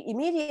this, she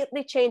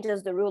immediately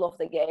changes the rule of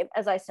the game,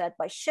 as I said,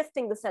 by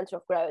shifting the center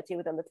of gravity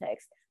within the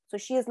text. So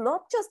she is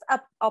not just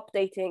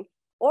updating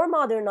or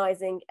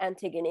modernizing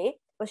Antigone,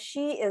 but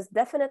she is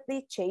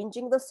definitely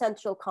changing the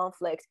central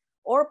conflict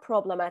or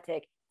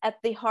problematic at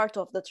the heart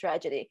of the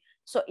tragedy.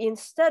 So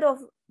instead of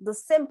the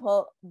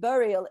simple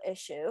burial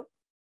issue,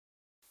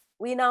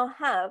 we now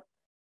have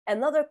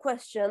another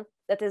question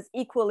that is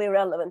equally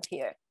relevant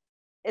here.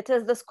 It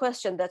is this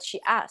question that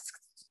she asked,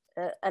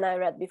 and I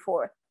read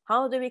before.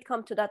 How do we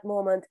come to that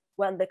moment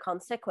when the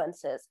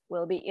consequences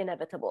will be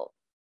inevitable?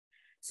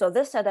 So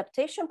this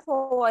adaptation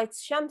provides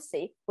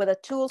Shamsie with a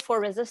tool for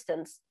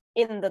resistance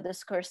in the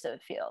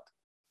discursive field.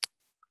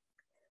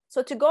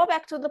 So to go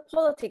back to the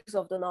politics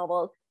of the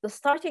novel, the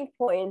starting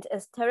point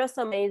is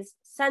Theresa May's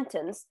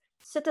sentence,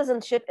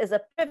 "Citizenship is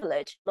a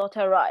privilege, not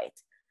a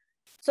right."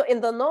 So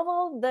in the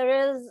novel, there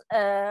is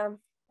a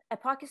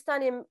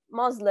Pakistani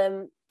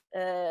Muslim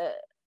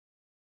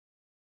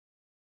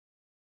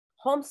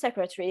Home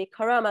Secretary,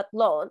 Karamat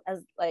Lone,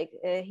 as like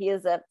he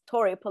is a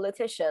Tory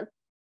politician,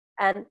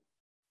 and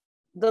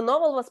the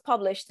novel was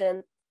published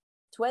in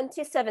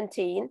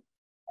 2017,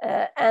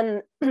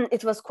 and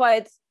it was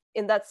quite,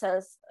 in that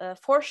sense,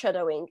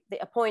 foreshadowing the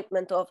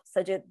appointment of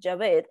Sajid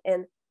Javid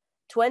in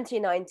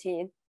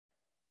 2019,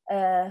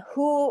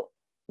 who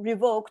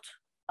revoked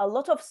a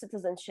lot of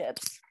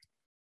citizenships.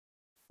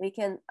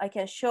 I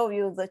can show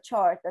you the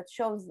chart that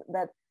shows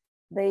that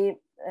the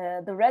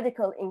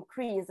radical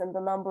increase in the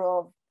number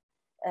of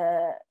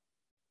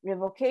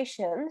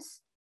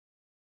revocations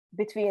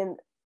between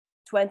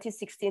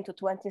 2016 to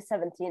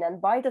 2017,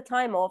 and by the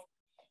time of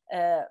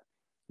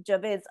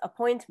Javid's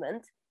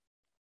appointment,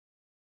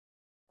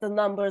 the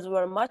numbers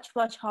were much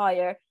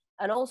higher.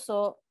 And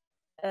also,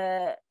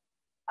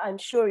 I'm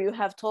sure you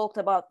have talked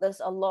about this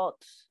a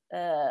lot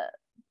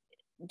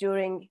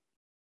during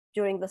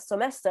the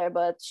semester,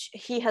 but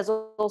he has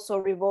also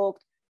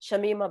revoked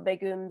Shamima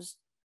Begum's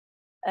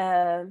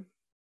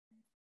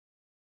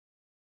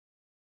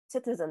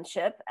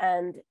citizenship.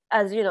 And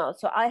as you know,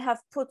 so I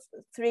have put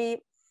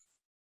 3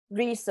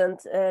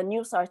 recent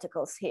news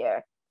articles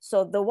here.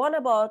 So the one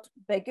about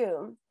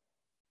Begum,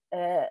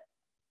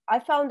 I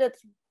found it,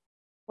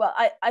 well,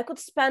 I could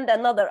spend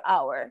another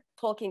hour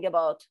talking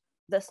about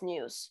this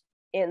news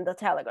in the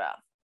Telegraph,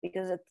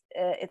 because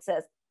it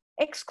says,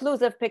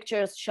 exclusive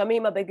pictures,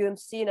 Shamima Begum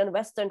seen in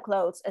Western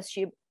clothes as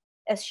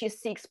she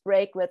seeks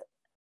break with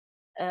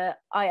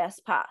IS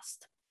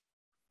past.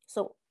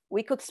 So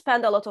we could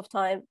spend a lot of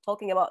time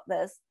talking about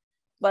this,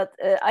 but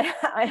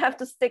I have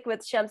to stick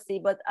with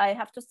Shamsie. But I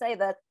have to say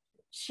that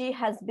she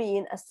has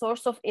been a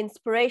source of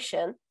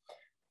inspiration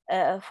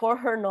for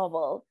her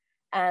novel,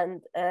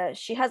 and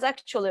she has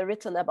actually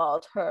written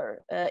about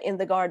her in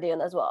The Guardian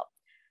as well.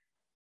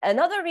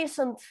 Another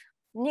recent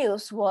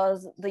news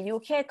was the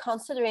UK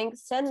considering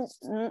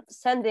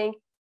sending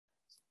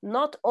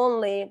not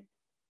only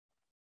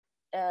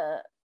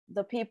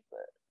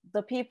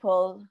the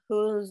people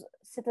whose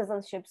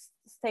citizenship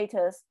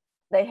status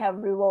they have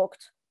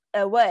revoked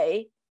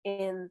away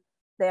in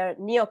their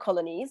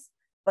neo-colonies,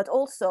 but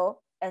also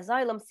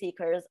asylum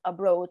seekers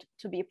abroad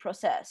to be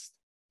processed,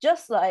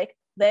 just like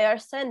they are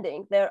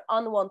sending their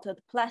unwanted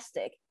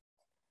plastic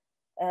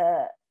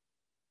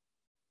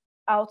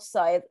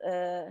outside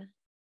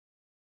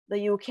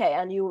the UK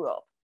and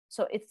Europe.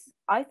 So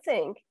I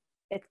think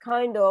it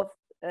kind of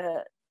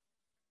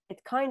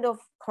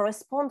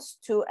corresponds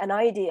to an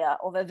idea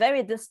of a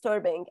very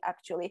disturbing,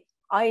 actually,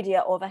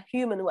 idea of a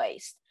human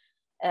waste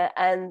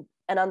and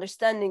an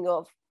understanding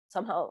of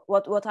somehow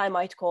what I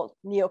might call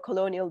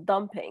neo-colonial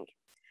dumping.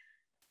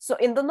 So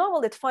in the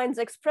novel, it finds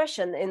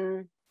expression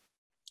in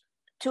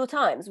two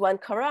times. When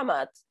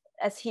Karamat,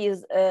 as he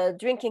is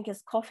drinking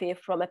his coffee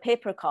from a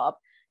paper cup,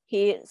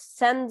 he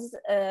sends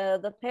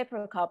the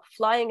paper cup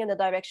flying in the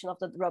direction of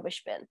the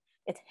rubbish bin.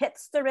 It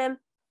hits the rim,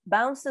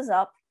 bounces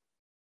up,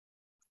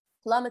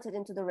 plummeted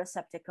into the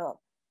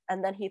receptacle,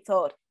 and then he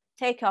thought,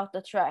 take out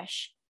the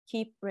trash,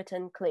 keep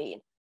Britain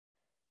clean.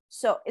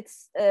 So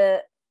it's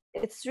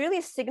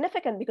really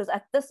significant, because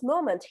at this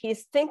moment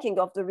he's thinking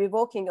of the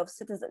revoking of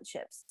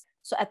citizenships.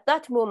 So at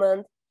that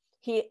moment,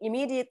 he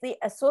immediately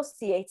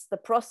associates the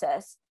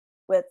process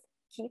with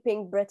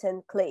keeping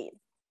Britain clean.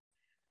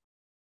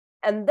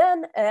 And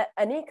then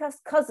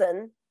Anika's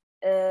cousin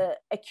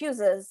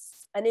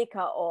accuses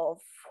Anika of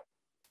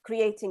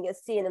creating a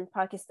scene in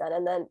Pakistan.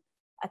 And then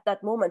at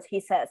that moment, he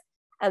says,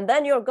 and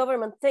then your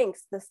government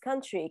thinks this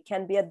country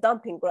can be a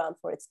dumping ground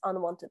for its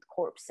unwanted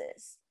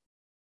corpses.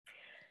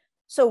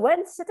 So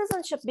when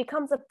citizenship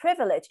becomes a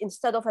privilege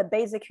instead of a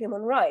basic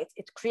human right,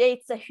 it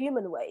creates a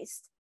human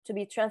waste to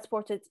be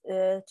transported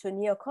to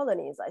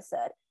neo-colonies, I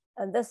said.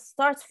 And this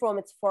starts from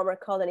its former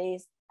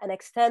colonies and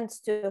extends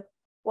to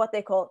what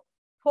they call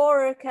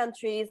poorer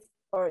countries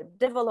or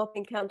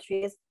developing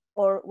countries,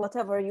 or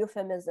whatever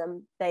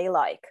euphemism they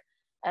like.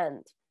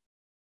 And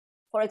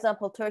for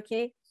example,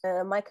 Turkey,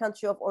 my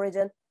country of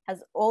origin,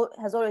 has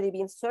already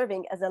been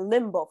serving as a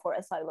limbo for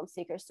asylum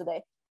seekers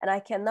today. And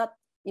I cannot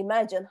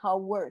imagine how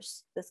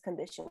worse this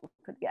condition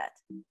could get.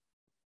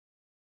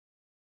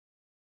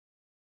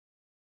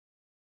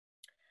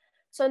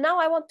 So now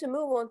I want to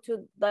move on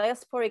to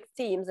diasporic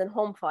themes in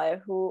Home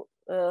Fire, who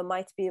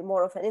might be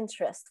more of an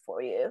interest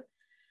for you.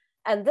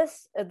 And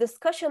this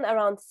discussion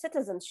around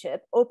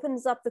citizenship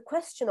opens up the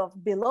question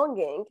of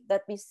belonging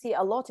that we see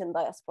a lot in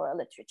diaspora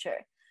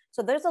literature.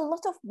 So there's a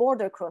lot of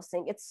border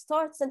crossing. It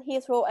starts in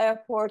Heathrow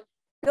Airport,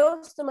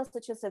 goes to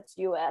Massachusetts,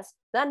 US,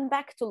 then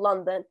back to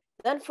London,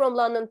 then from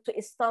London to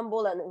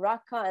Istanbul and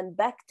Raqqa, and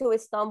back to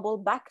Istanbul,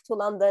 back to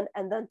London,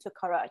 and then to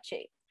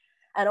Karachi.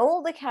 And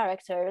all the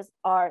characters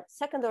are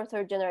second or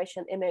third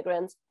generation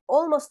immigrants.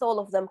 Almost all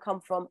of them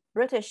come from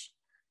British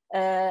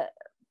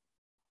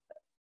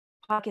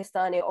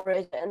Pakistani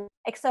origin,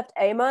 except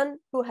Ayman,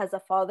 who has a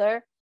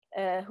father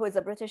who is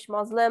a British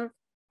Muslim,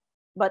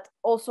 but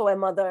also a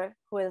mother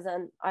who is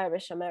an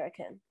Irish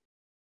American.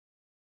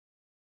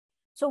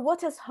 So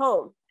what is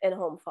home in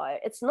Home Fire?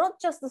 It's not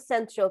just the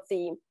central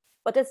theme,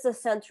 but it's the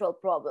central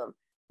problem.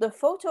 The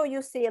photo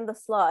you see in the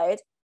slide,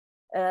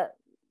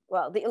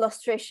 well, the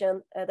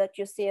illustration that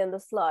you see in the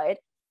slide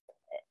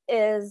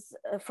is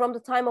from the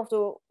time of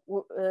the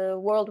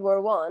World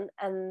War I,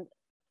 and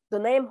the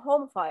name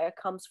Home Fire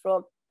comes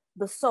from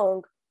the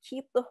song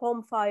Keep the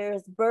Home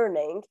Fires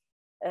Burning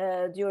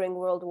during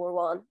World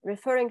War I,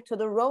 referring to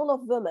the role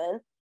of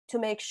women to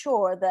make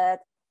sure that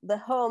the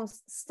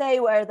homes stay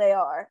where they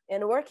are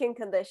in working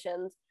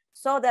conditions,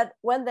 so that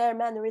when their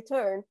men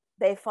return,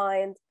 they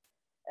find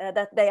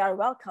that they are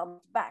welcomed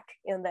back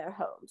in their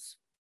homes.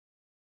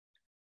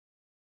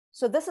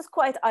 So this is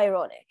quite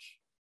ironic,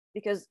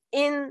 because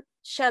in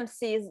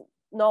Shamsie's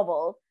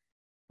novel,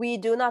 we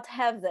do not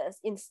have this.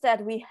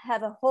 Instead, we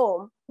have a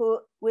home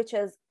which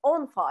is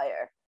on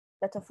fire,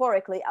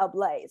 metaphorically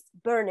ablaze,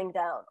 burning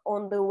down,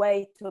 on the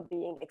way to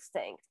being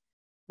extinct.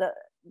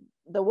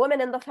 The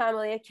women in the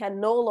family can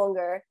no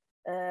longer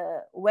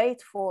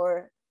wait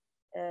for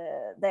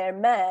their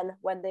men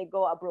when they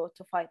go abroad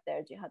to fight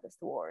their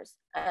jihadist wars.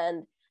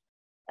 And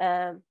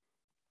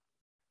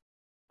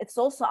it's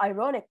also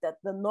ironic that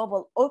the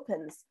novel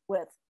opens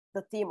with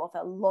the theme of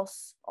a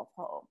loss of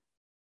home.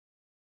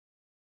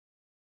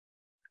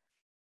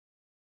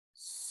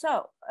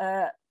 So,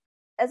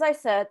 as I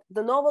said,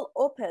 the novel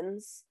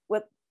opens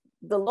with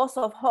the loss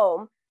of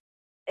home,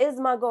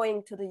 Isma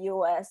going to the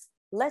US,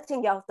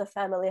 letting out the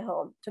family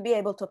home to be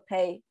able to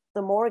pay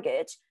the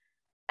mortgage.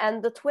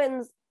 And the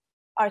twins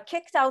are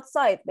kicked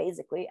outside,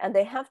 basically, and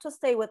they have to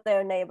stay with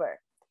their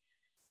neighbor.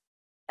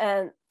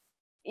 And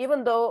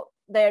even though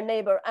their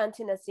neighbor,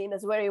 Auntie Nassim,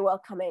 is very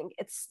welcoming,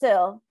 it's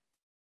still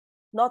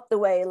not the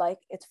way like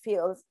it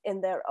feels in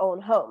their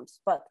own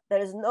homes. But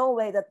there is no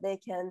way that they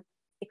can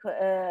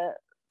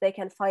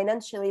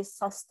financially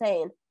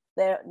sustain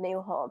their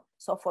new home.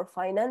 So for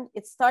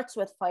it starts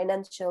with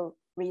financial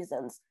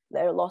reasons,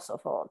 their loss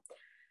of home.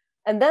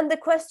 And then the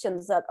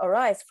questions that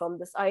arise from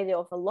this idea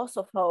of a loss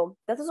of home,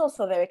 that is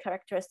also very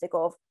characteristic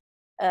of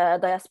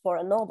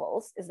diaspora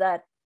novels, is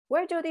that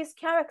where do these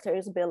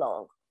characters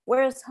belong?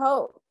 Where is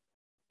home?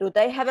 Do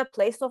they have a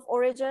place of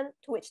origin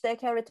to which they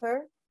can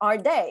return? Are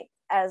they,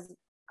 as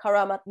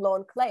Karamat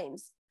Lone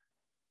claims,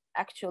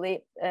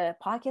 actually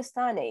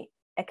Pakistani,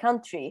 a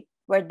country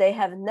where they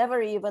have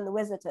never even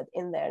visited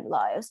in their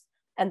lives,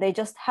 and they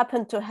just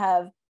happen to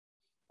have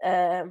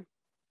an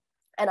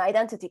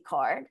identity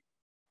card,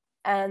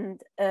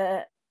 and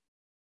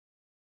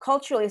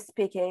culturally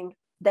speaking,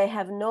 they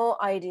have no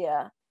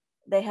idea,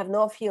 they have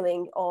no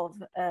feeling of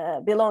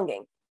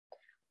belonging.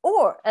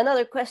 Or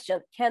another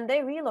question, can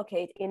they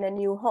relocate in a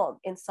new home,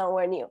 in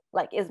somewhere new,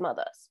 like Isma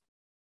does?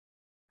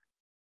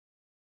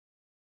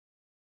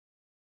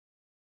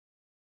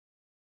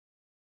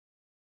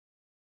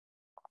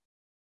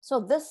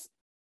 So this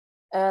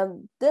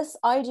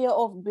idea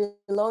of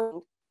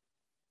belonging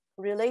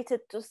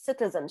related to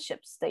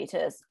citizenship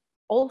status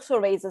also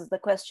raises the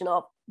question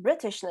of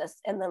Britishness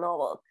in the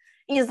novel.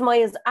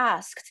 Isma is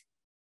asked,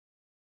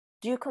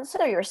 do you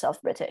consider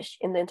yourself British,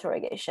 in the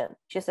interrogation?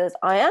 She says,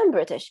 I am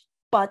British,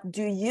 but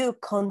do you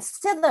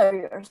consider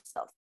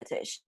yourself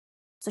British?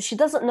 So she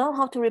doesn't know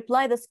how to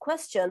reply this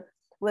question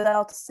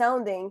without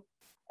sounding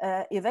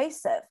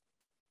evasive.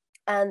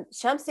 And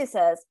Shamsie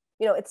says,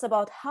 it's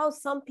about how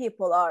some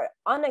people are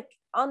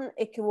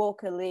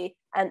unequivocally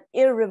and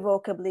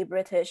irrevocably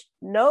British,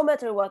 no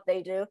matter what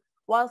they do,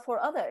 while for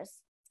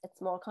others, it's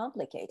more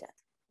complicated.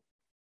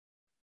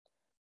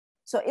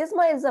 So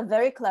Isma is a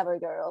very clever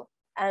girl.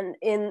 And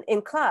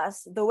in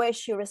class, the way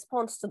she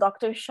responds to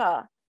Dr.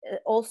 Shah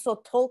also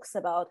talks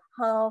about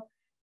how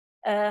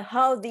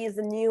these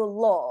new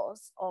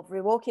laws of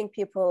revoking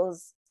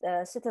people's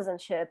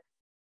citizenship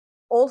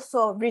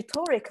also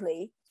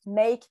rhetorically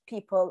make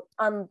people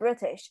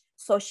un-British.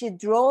 So she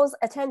draws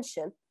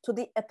attention to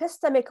the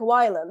epistemic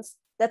violence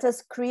that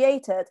is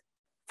created,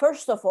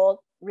 first of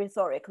all,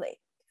 rhetorically.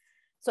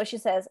 So she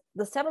says,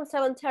 the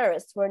 7/7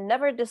 terrorists were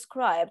never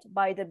described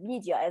by the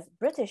media as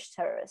British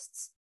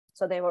terrorists.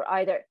 So they were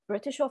either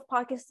British of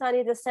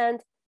Pakistani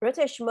descent,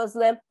 British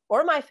Muslim,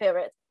 or my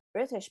favorite,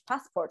 British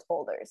passport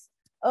holders.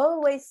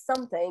 Always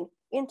something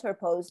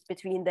interposed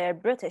between their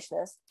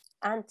Britishness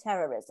and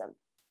terrorism.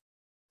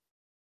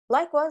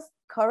 Likewise,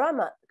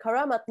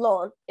 Karamat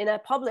Lone, in a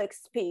public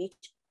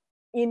speech,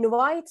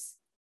 invites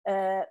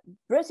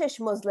British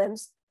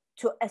Muslims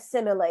to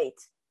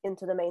assimilate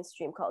into the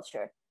mainstream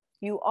culture.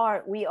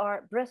 We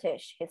are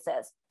British, he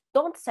says.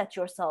 Don't set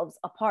yourselves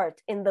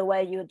apart in the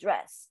way you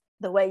dress,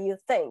 the way you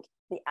think,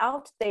 the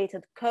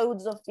outdated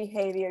codes of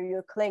behavior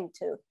you cling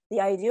to,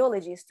 the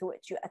ideologies to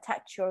which you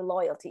attach your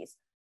loyalties,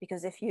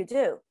 because if you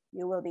do,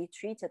 you will be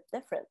treated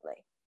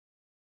differently.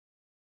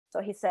 So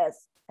he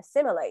says,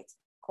 assimilate,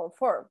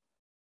 conform,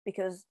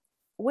 because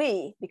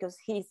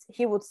he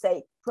would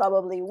say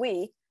probably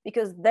we,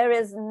 because there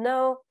is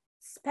no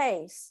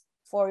space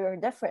for your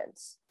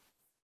difference.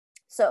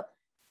 So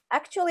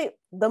actually,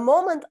 the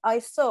moment I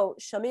saw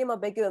Shamima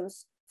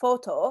Begum's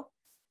photo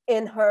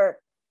in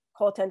her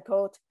quote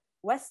unquote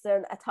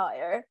Western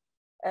attire,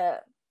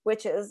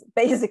 which is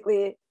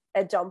basically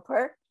a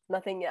jumper,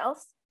 nothing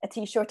else, a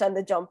t-shirt and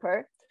a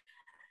jumper,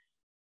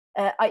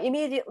 I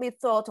immediately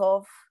thought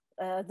of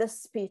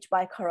this speech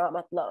by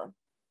Karamat Lone.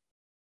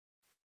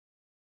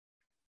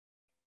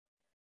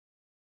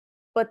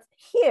 But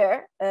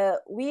here,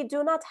 we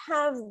do not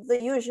have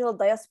the usual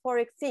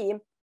diasporic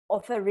theme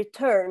of a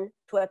return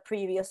to a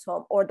previous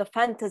home or the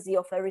fantasy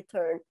of a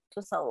return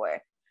to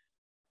somewhere.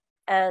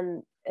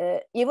 And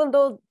even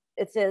though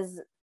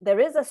there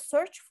is a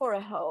search for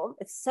a home,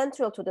 it's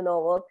central to the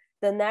novel,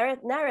 the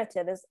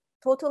narrative is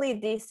totally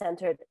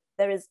decentered.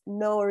 There is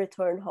no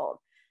return home.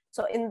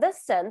 So in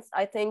this sense,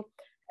 I think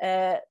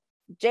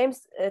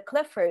James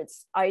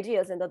Clifford's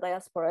ideas in the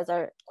diasporas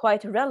are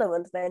quite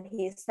relevant when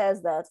he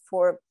says that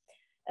for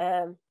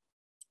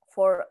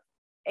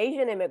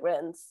Asian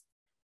immigrants,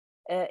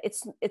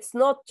 it's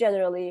not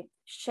generally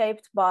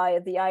shaped by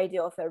the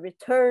idea of a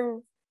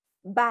return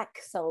back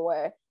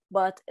somewhere,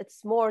 but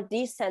it's more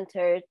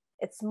decentered.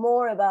 It's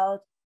more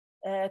about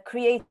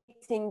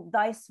creating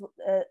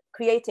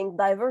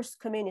diverse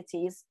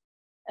communities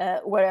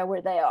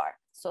wherever they are.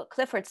 So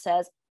Clifford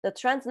says, the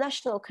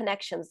transnational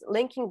connections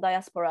linking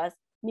diasporas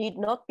need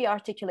not be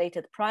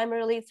articulated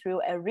primarily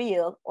through a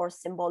real or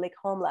symbolic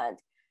homeland.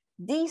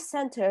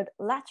 Decentered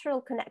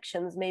lateral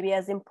connections may be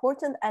as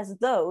important as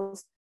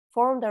those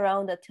formed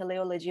around a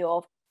teleology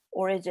of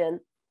origin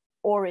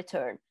or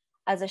return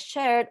as a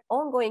shared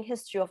ongoing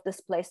history of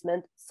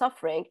displacement,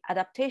 suffering,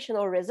 adaptation,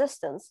 or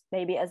resistance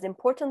may be as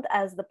important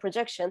as the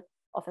projection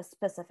of a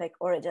specific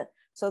origin.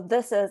 So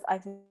this is, I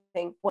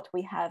think, what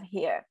we have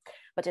here.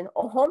 But in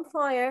Home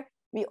Fire,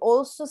 we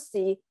also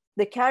see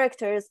the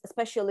characters,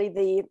 especially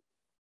the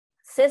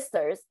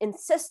sisters,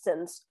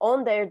 insistence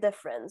on their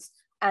difference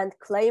and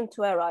claim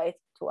to a right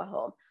to a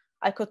home.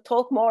 I could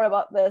talk more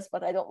about this,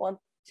 but I don't want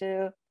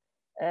to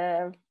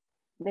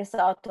miss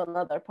out on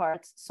other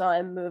parts, so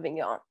I'm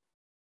moving on.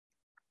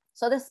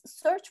 So this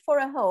search for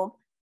a home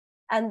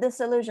and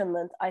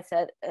disillusionment, I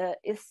said,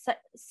 is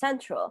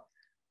central.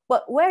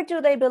 But where do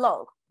they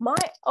belong? My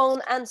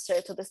own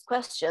answer to this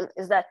question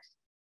is that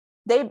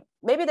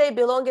maybe they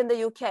belong in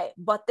the UK,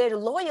 but their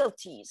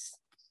loyalties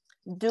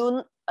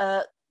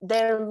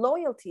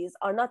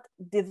are not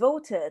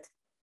devoted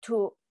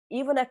to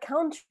even a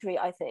country.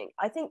 I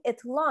think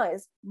it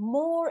lies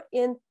more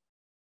in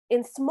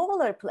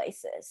smaller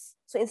places.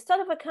 So instead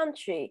of a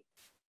country,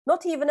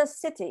 not even a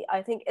city,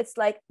 I think it's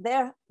like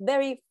their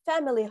very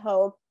family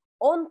home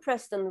on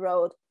Preston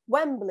Road,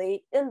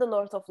 Wembley, in the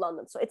north of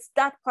London. So it's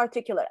that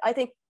particular. I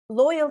think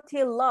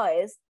loyalty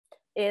lies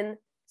in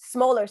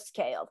smaller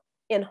scale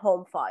in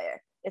Home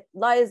Fire. It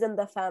lies in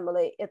the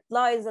family, it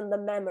lies in the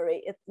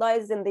memory, it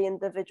lies in the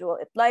individual,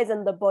 it lies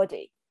in the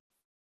body.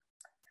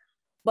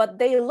 But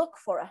they look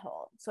for a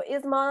home. So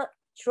Isma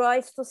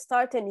tries to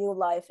start a new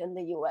life in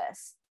the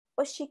US,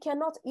 but she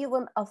cannot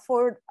even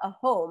afford a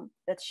home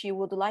that she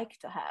would like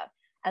to have.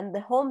 And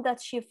the home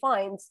that she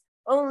finds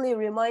only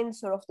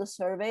reminds her of the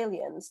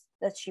surveillance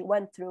that she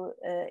went through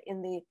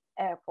in the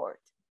airport.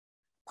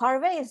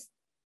 Parvez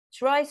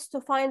tries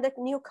to find a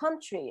new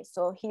country.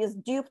 So he is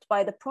duped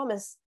by the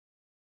promise,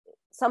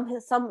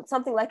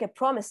 something like a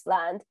promised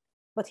land,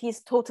 but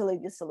he's totally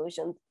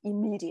disillusioned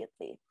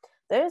immediately.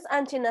 There's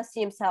Auntie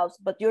Nassim's house,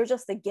 but you're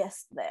just a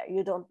guest there.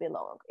 You don't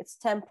belong. It's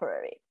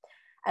temporary.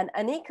 And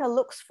Anika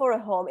looks for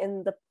a home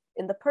in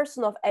the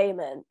person of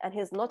Eamon and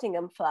his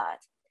Nottingham flat.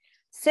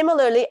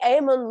 Similarly,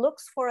 Eamon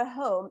looks for a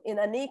home in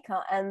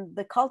Anika and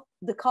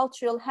the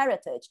cultural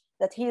heritage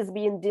that he is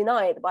being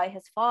denied by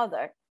his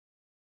father.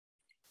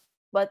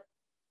 But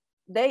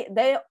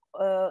they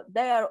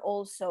are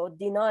also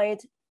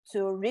denied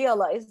to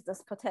realize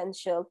this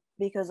potential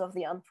because of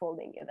the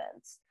unfolding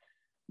events.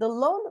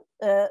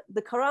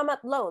 The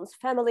Karamat Loan's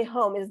family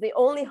home is the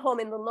only home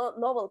in the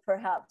novel,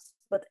 perhaps,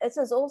 but it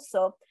is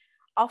also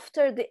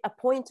after his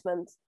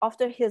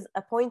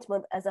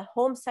appointment as a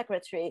home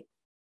secretary,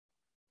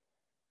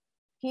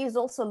 he is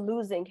also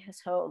losing his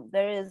home.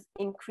 There is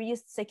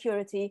increased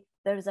security.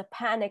 There is a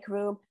panic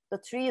room. The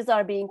trees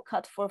are being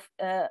cut for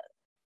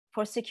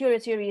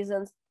security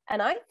reasons.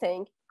 And I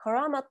think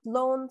Karamat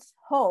Loan's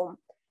home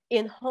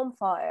in Home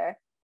Fire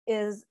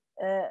is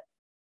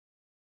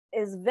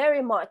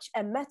very much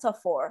a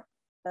metaphor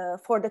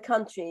for the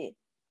country.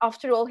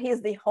 After all, he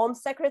is the home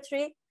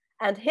secretary,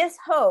 and his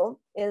home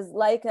is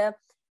like a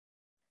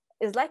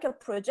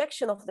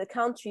projection of the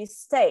country's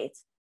state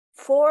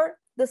for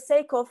the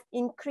sake of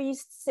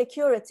increased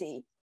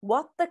security.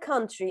 What the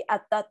country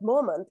at that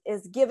moment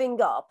is giving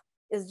up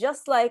is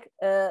just like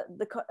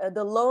the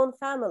Loan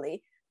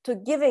family to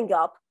giving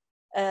up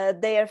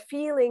their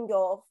feeling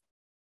of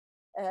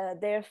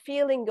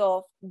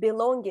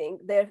belonging,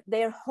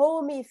 their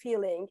homey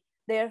feeling,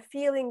 their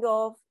feeling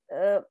of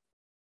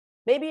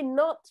maybe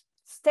not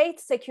state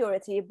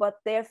security,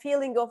 but their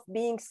feeling of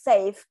being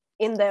safe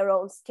in their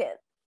own skin.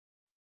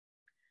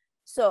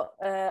 So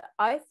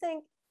I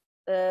think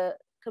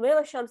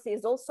Kamila Shamsie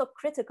is also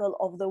critical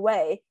of the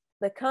way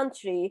the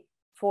country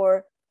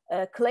for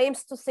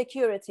claims to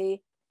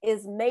security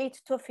is made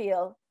to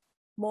feel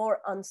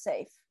more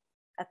unsafe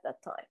at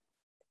that time.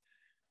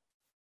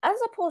 As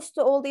opposed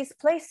to all these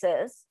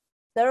places,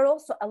 there are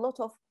also a lot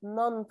of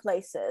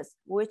non-places,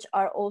 which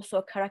are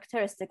also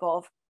characteristic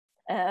of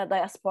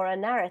diaspora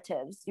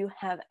narratives. You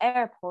have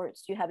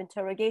airports, you have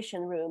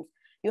interrogation rooms,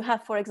 you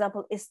have, for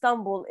example,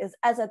 Istanbul is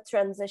as a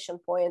transition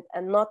point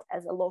and not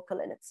as a local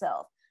in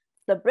itself.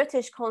 The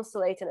British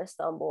consulate in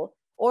Istanbul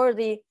or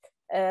the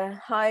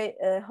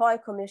High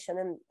Commission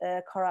in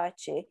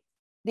Karachi,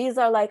 these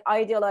are like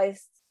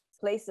idealized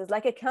places,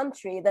 like a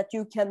country that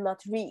you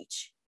cannot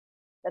reach,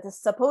 that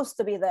is supposed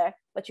to be there,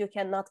 but you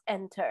cannot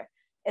enter.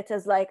 It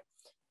is like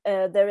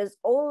there is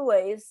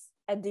always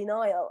a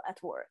denial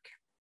at work.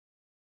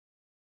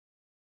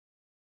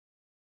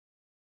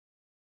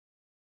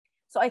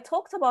 So I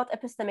talked about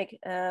epistemic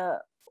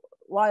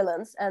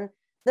violence, and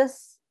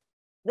this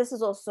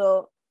is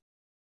also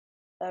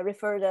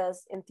referred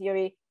as, in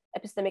theory,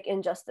 epistemic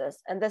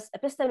injustice. And this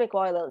epistemic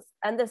violence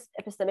and this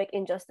epistemic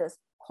injustice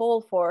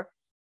call for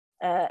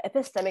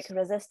epistemic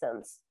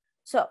resistance.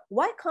 So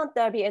why can't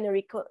there be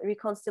any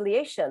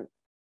reconciliation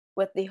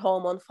with the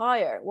home on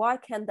fire? Why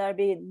can there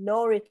be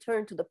no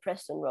return to the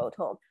Preston Road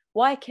home?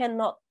 Why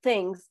cannot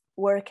things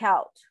work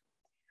out?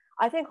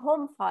 I think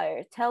Home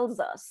Fire tells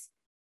us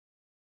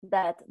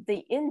that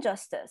the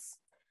injustice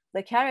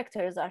the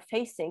characters are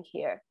facing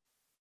here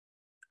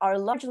are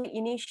largely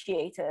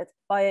initiated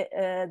by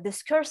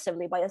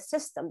discursively by a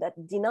system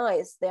that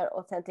denies their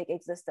authentic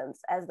existence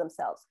as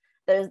themselves.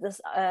 There's this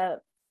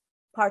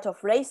part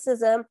of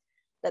racism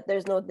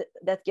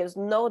that gives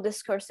no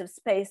discursive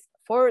space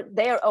for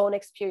their own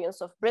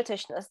experience of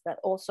Britishness, that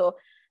also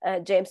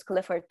James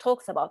Clifford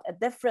talks about a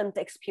different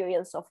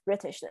experience of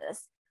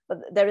Britishness, but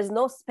there is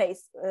no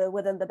space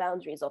within the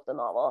boundaries of the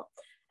novel,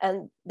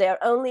 and they are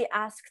only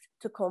asked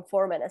to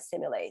conform and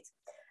assimilate.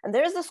 And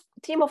there is this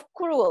theme of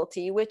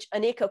cruelty, which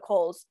Anika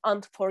calls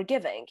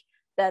unforgiving,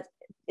 that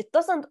it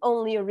doesn't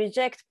only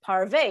reject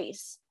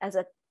Parvez as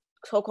a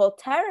so-called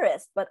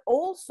terrorist, but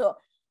also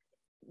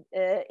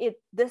the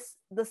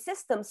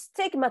system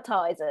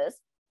stigmatizes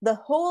the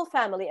whole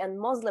family and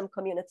Muslim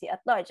community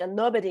at large, and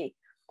nobody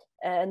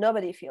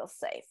feels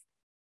safe.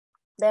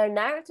 Their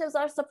narratives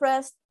are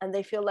suppressed, and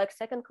they feel like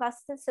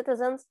second-class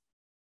citizens,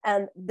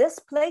 and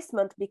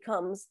displacement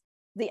becomes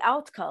the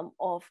outcome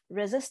of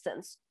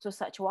resistance to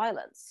such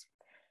violence.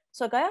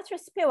 So Gayatri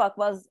Spivak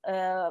was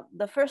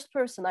the first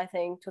person, I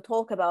think, to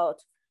talk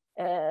about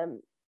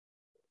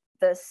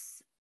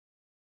this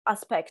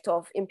aspect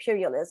of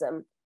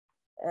imperialism,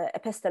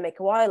 epistemic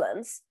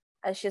violence.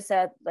 And she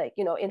said, like,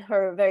 you know, in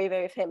her very,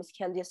 very famous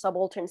Can the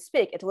Subaltern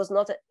Speak,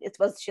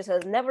 she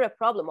says, never a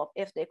problem of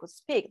if they could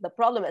speak. The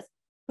problem is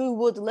who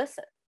would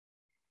listen.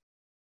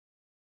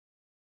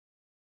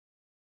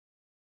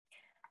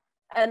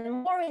 And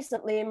more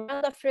recently,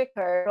 Miranda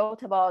Fricker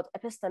wrote about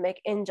epistemic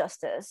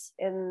injustice.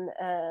 In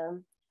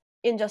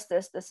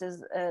injustice,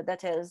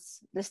 that is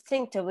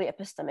distinctively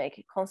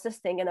epistemic,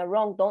 consisting in a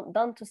wrong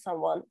done to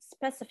someone,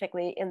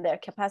 specifically in their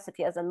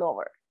capacity as a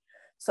knower.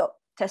 So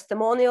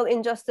testimonial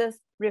injustice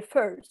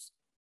refers,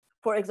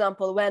 for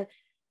example, when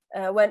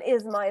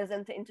Isma is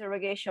in the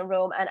interrogation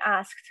room and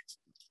asked,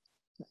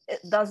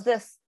 "Does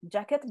this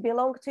jacket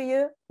belong to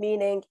you?"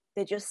 Meaning,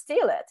 did you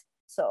steal it?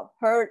 So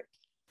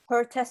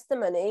her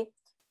testimony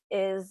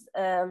is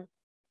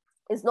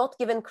not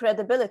given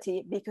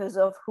credibility because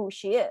of who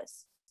she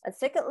is. And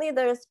secondly,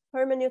 there is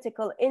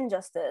hermeneutical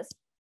injustice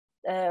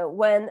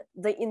when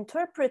the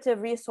interpretive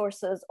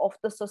resources of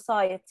the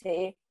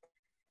society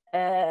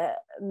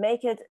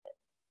make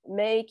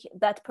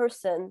that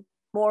person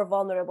more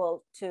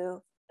vulnerable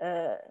to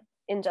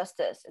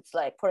injustice. It's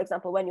like, for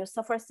example, when you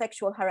suffer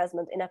sexual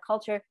harassment in a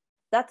culture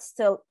that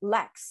still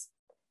lacks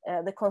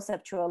the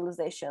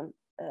conceptualization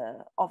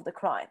of the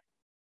crime.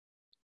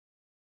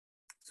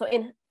 So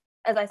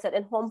as I said,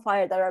 in Home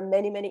Fire, there are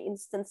many, many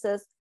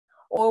instances.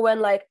 Or when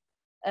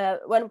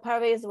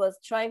Parvez was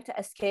trying to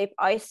escape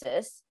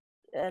ISIS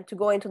to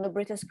go into the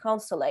British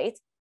consulate,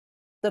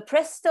 the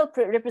press still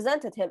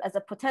represented him as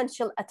a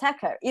potential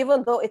attacker,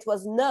 even though it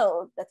was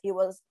known that he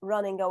was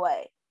running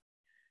away.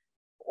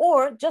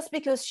 Or just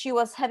because she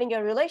was having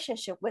a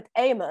relationship with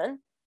Ayman,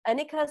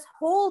 Anika's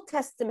whole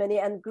testimony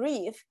and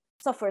grief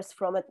suffers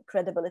from a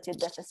credibility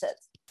deficit.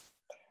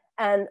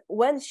 And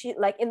when she,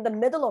 like in the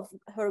middle of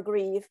her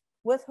grief,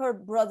 with her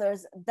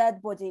brother's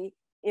dead body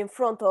in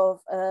front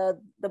of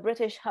the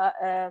British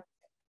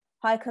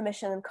High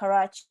Commission in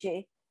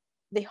Karachi,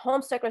 the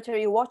Home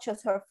Secretary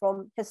watches her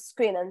from his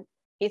screen and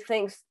he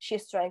thinks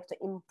she's trying to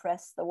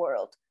impress the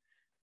world.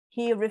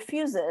 He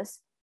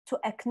refuses to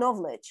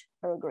acknowledge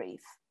her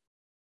grief.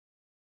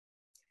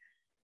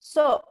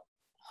 So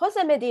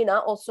Jose Medina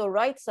also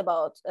writes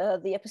about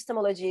the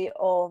epistemology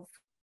of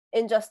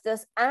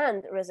injustice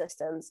and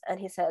resistance, and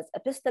he says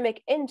epistemic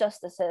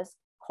injustices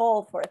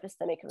call for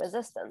epistemic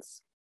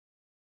resistance.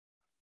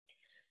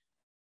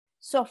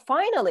 So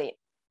finally,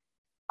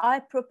 I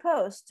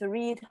propose to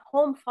read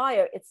Home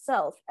Fire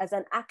itself as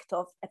an act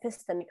of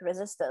epistemic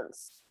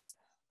resistance.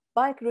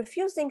 By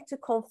refusing to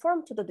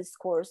conform to the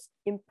discourse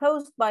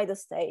imposed by the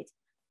state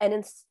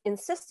and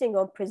insisting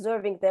on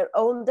preserving their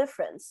own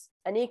difference,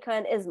 Anika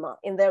and Isma,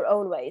 in their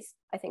own ways,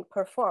 I think,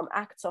 perform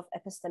acts of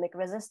epistemic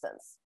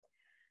resistance.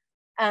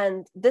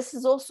 And this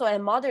is also a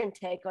modern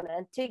take on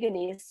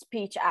Antigone's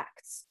speech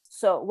acts.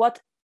 So what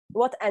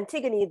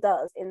Antigone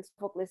does in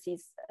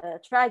Sophocles'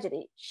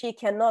 tragedy, she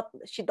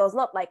does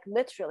not like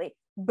literally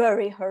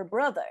bury her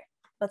brother,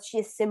 but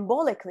she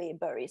symbolically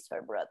buries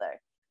her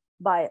brother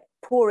by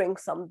pouring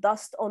some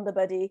dust on the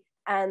body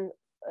and,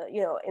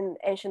 in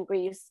ancient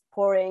Greece,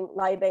 pouring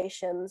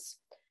libations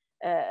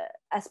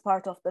as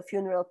part of the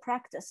funeral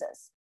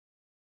practices.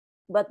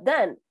 But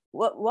then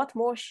what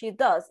more she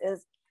does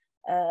is,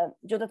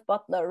 Judith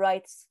Butler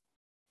writes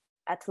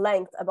at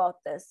length about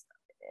this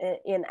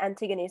in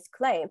Antigone's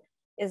Claim,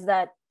 is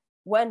that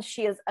when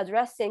she is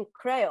addressing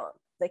Creon,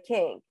 the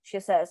king, she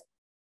says,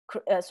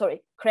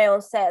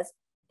 Creon says,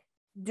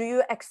 "Do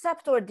you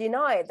accept or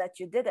deny that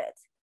you did it?"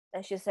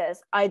 And she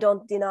says, "I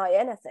don't deny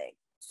anything."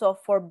 So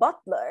for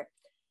Butler,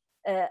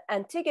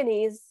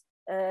 Antigone's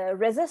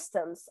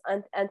resistance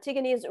and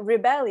Antigone's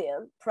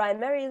rebellion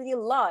primarily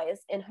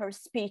lies in her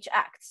speech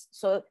acts.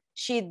 So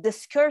she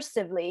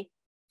discursively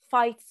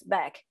fights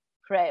back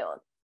Creon.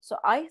 So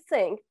I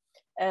think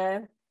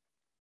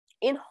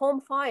in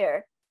Home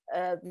Fire,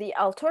 the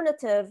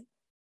alternative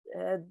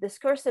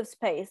discursive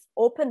space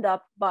opened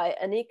up by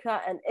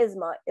Anika and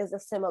Isma is a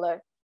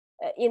similar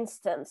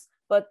instance.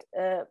 But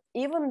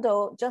even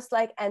though, just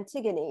like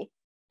Antigone,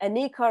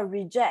 Anika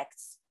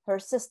rejects her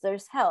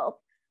sister's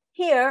help,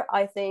 here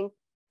I think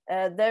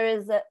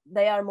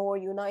they are more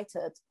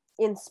united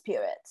in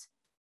spirit,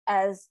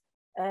 as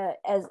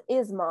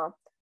Isma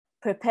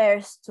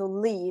prepares to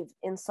leave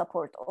in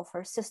support of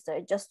her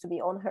sister, just to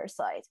be on her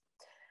side.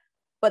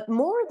 But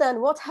more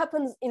than what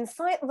happens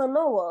inside the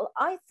novel,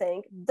 I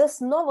think this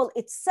novel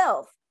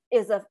itself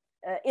is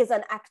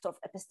an act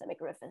of epistemic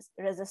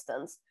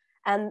resistance,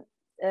 and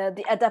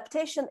the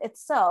adaptation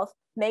itself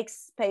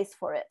makes space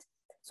for it.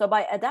 So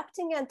by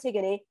adapting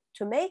Antigone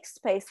to make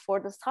space for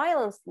the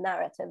silenced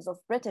narratives of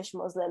British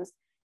Muslims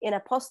in a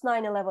post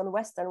 9/11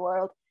 Western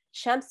world,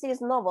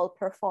 Shamsie's novel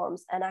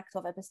performs an act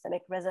of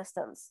epistemic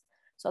resistance.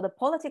 So the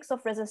politics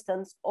of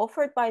resistance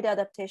offered by the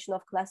adaptation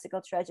of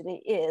classical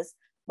tragedy is,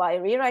 by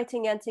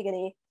rewriting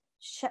Antigone,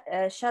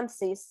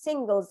 Shamsie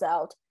singles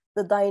out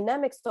the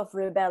dynamics of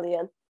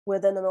rebellion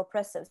within an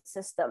oppressive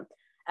system.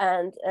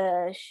 And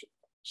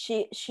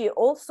she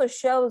also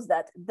shows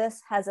that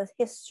this has a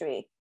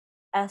history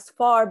as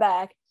far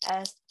back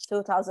as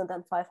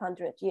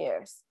 2,500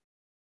 years.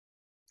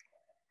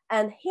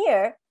 And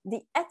here,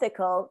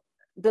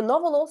 the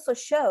novel also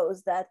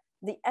shows that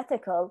the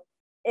ethical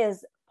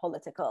is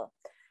political,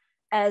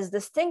 as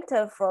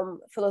distinctive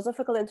from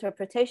philosophical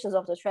interpretations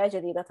of the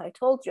tragedy that I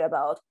told you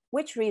about,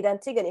 which read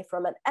Antigone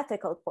from an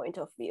ethical point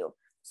of view.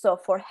 So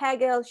for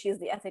Hegel, she's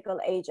the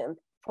ethical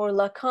agent. For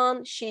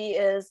Lacan, she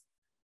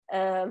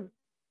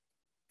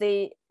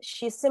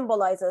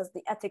symbolizes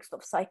the ethics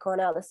of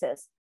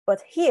psychoanalysis.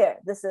 But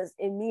here, this is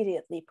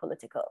immediately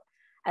political.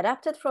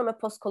 Adapted from a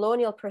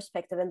post-colonial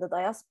perspective in the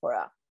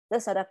diaspora,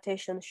 this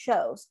adaptation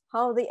shows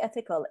how the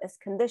ethical is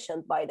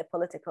conditioned by the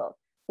political,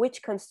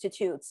 which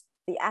constitutes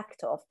the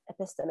act of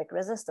epistemic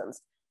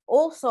resistance.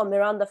 Also,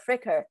 Miranda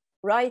Fricker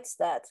writes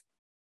that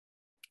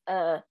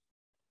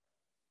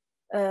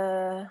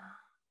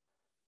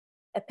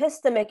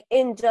epistemic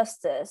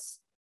injustice,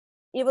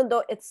 even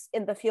though it's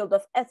in the field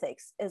of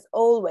ethics, is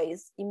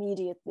always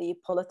immediately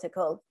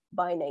political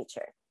by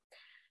nature.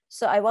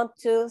 So I want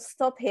to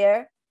stop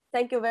here.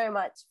 Thank you very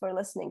much for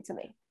listening to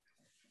me.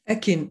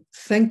 Ekin,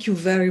 thank you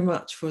very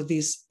much for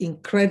this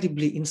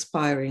incredibly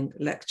inspiring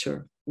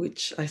lecture,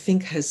 which I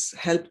think has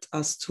helped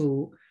us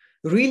to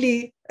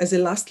really, as a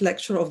last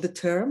lecture of the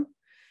term,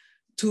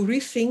 to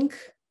rethink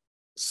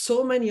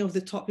so many of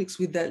the topics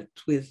we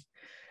dealt with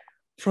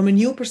from a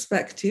new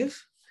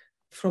perspective,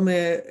 from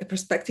a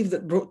perspective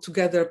that brought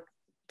together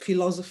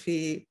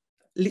philosophy,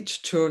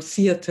 literature,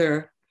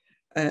 theater,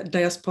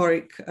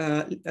 diasporic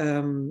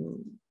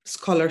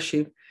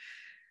scholarship.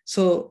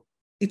 So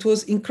it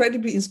was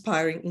incredibly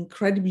inspiring,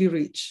 incredibly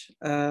rich,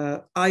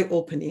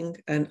 eye-opening.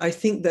 And I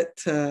think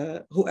that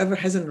whoever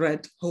hasn't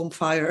read Home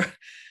Fire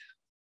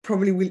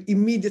probably will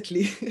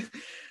immediately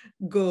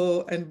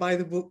go and buy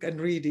the book and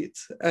read it.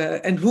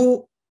 And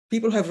who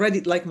people have read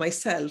it like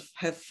myself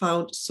have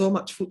found so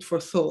much food for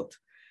thought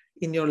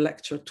in your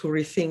lecture to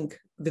rethink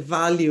the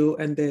value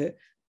and the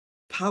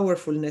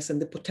powerfulness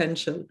and the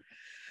potential,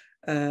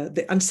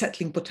 the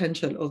unsettling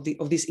potential of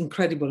this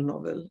incredible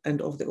novel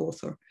and of the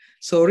author.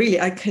 So really,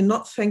 I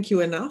cannot thank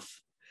you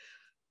enough.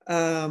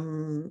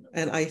 And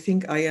I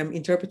think I am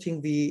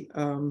interpreting the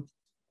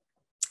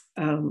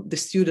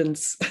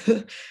students'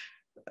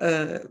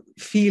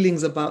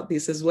 feelings about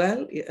this as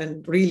well.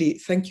 And really,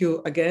 thank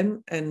you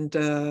again,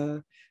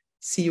 and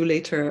see you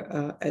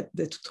later at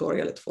the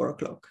tutorial at 4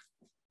 o'clock.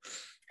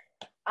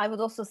 I would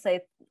also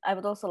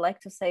like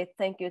to say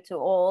thank you to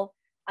all.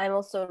 I'm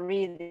also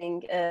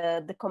reading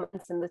the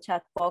comments in the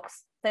chat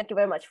box. Thank you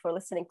very much for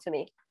listening to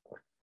me.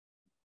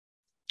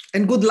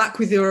 And good luck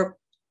with your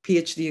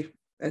PhD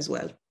as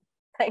well.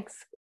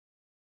 Thanks.